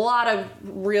there's a lot of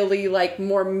really like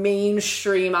more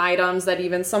mainstream items that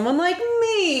even someone like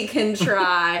me can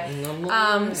try.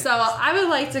 So I would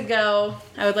like to go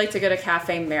to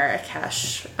Cafe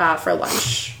Marrakesh for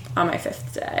lunch on my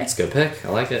 5th day. It's a good pick. I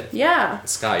like it. Yeah.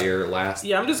 Scott, you're last.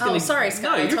 Yeah, I'm just gonna... Oh, sorry,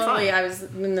 Scott. No, you're fine. I was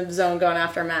in the zone going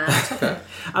after Matt. Okay.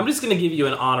 I'm just going to give you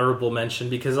an honorable mention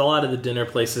because a lot of the dinner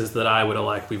places that I would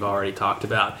elect we've already talked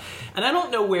about. And I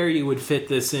don't know where you would fit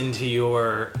this into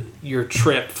your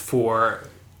trip for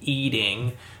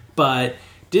eating, but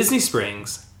Disney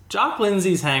Springs, Jock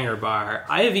Lindsay's Hangar Bar,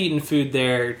 I have eaten food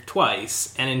there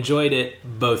twice and enjoyed it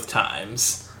both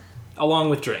times. Along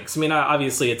with drinks. I mean,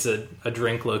 obviously it's a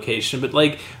drink location, but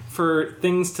like for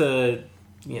things to,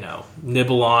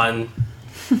 nibble on,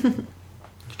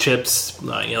 chips,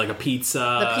 like a pizza.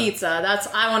 The pizza.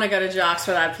 I want to go to Jock's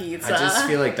for that pizza. I just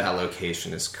feel like that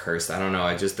location is cursed. I don't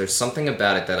know. There's something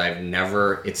about it that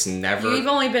it's never. You've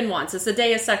only been once. It's the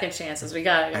day of second chances. We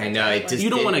got it. I know. You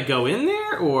don't want to go in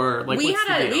there, or like we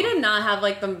did not have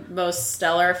like the most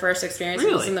stellar first experience.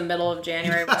 Really? It was in the middle of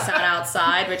January. We sat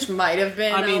outside, which might have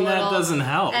been. I mean, that doesn't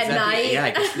help. At night,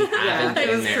 I guess we haven't it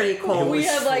been was there. pretty cold. It was We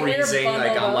had, like, we were freezing.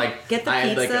 Like bundled I'm up. like Get the I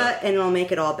had, pizza, like, and it'll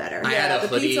make it all better. I had a the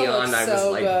hoodie pizza on. looks I was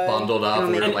so like good. bundled up. We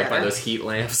were make it like by better. those heat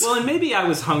lamps. Well, and maybe I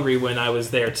was hungry when I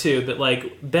was there too, but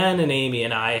like Ben and Amy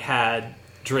and I had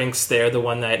drinks there the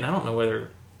one night, and I don't know whether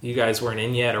you guys weren't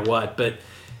in yet or what, but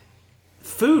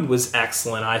food was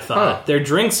excellent, I thought. Huh. Their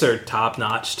drinks are top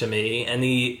notch to me, and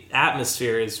the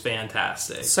atmosphere is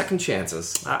fantastic. Second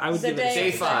chances. I would The give it a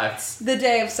day- Day 5. The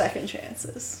day of second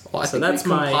chances. Well, I So think that's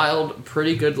we my- compiled a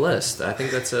pretty good list. I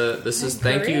think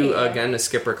thank you Great. again to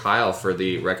Skipper Kyle for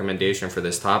the recommendation for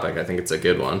this topic. I think it's a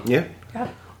good one. Yeah.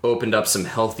 Opened up some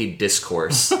healthy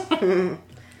discourse. All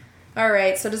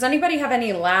right. So, does anybody have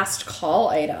any last call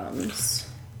items?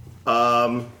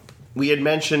 We had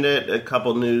mentioned it, a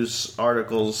couple news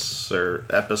articles or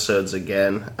episodes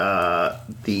again.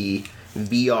 The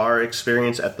VR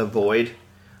experience at the Void.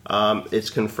 It's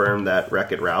confirmed that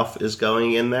Wreck-It Ralph is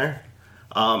going in there.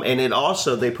 And it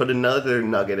also, they put another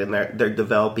nugget in there. They're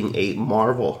developing a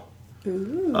Marvel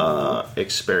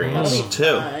experience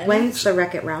too. When's the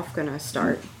Wreck-It Ralph gonna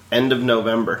start? End of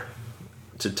November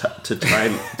to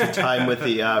time with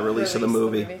the release of the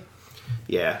movie.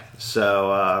 Yeah,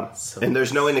 so and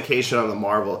there's no indication on the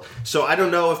Marvel. So I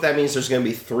don't know if that means there's going to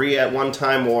be 3 at one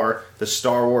time, or the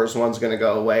Star Wars one's going to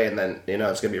go away, and then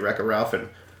it's going to be Wreck-It Ralph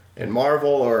and Marvel,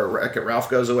 or Wreck-It Ralph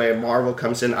goes away and Marvel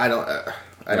comes in. I don't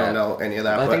know any of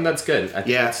that. I but think that's good. I think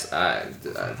Yeah.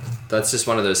 that's just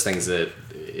one of those things that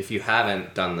if you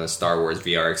haven't done the Star Wars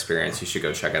VR experience, you should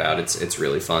go check it out. It's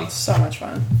really fun. So much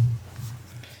fun.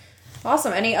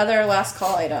 Awesome. Any other last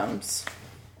call items?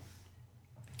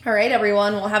 All right,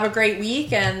 everyone. We'll have a great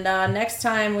week, and next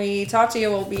time we talk to you,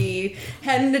 we'll be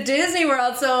heading to Disney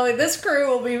World. So this crew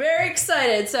will be very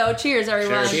excited. So cheers,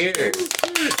 everyone. Cheers.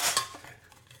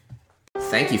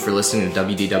 Thank you for listening to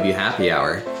WDW Happy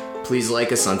Hour. Please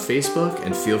like us on Facebook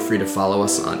and feel free to follow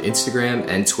us on Instagram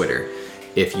and Twitter.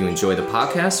 If you enjoy the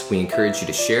podcast, we encourage you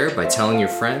to share by telling your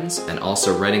friends and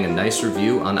also writing a nice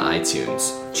review on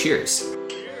iTunes. Cheers.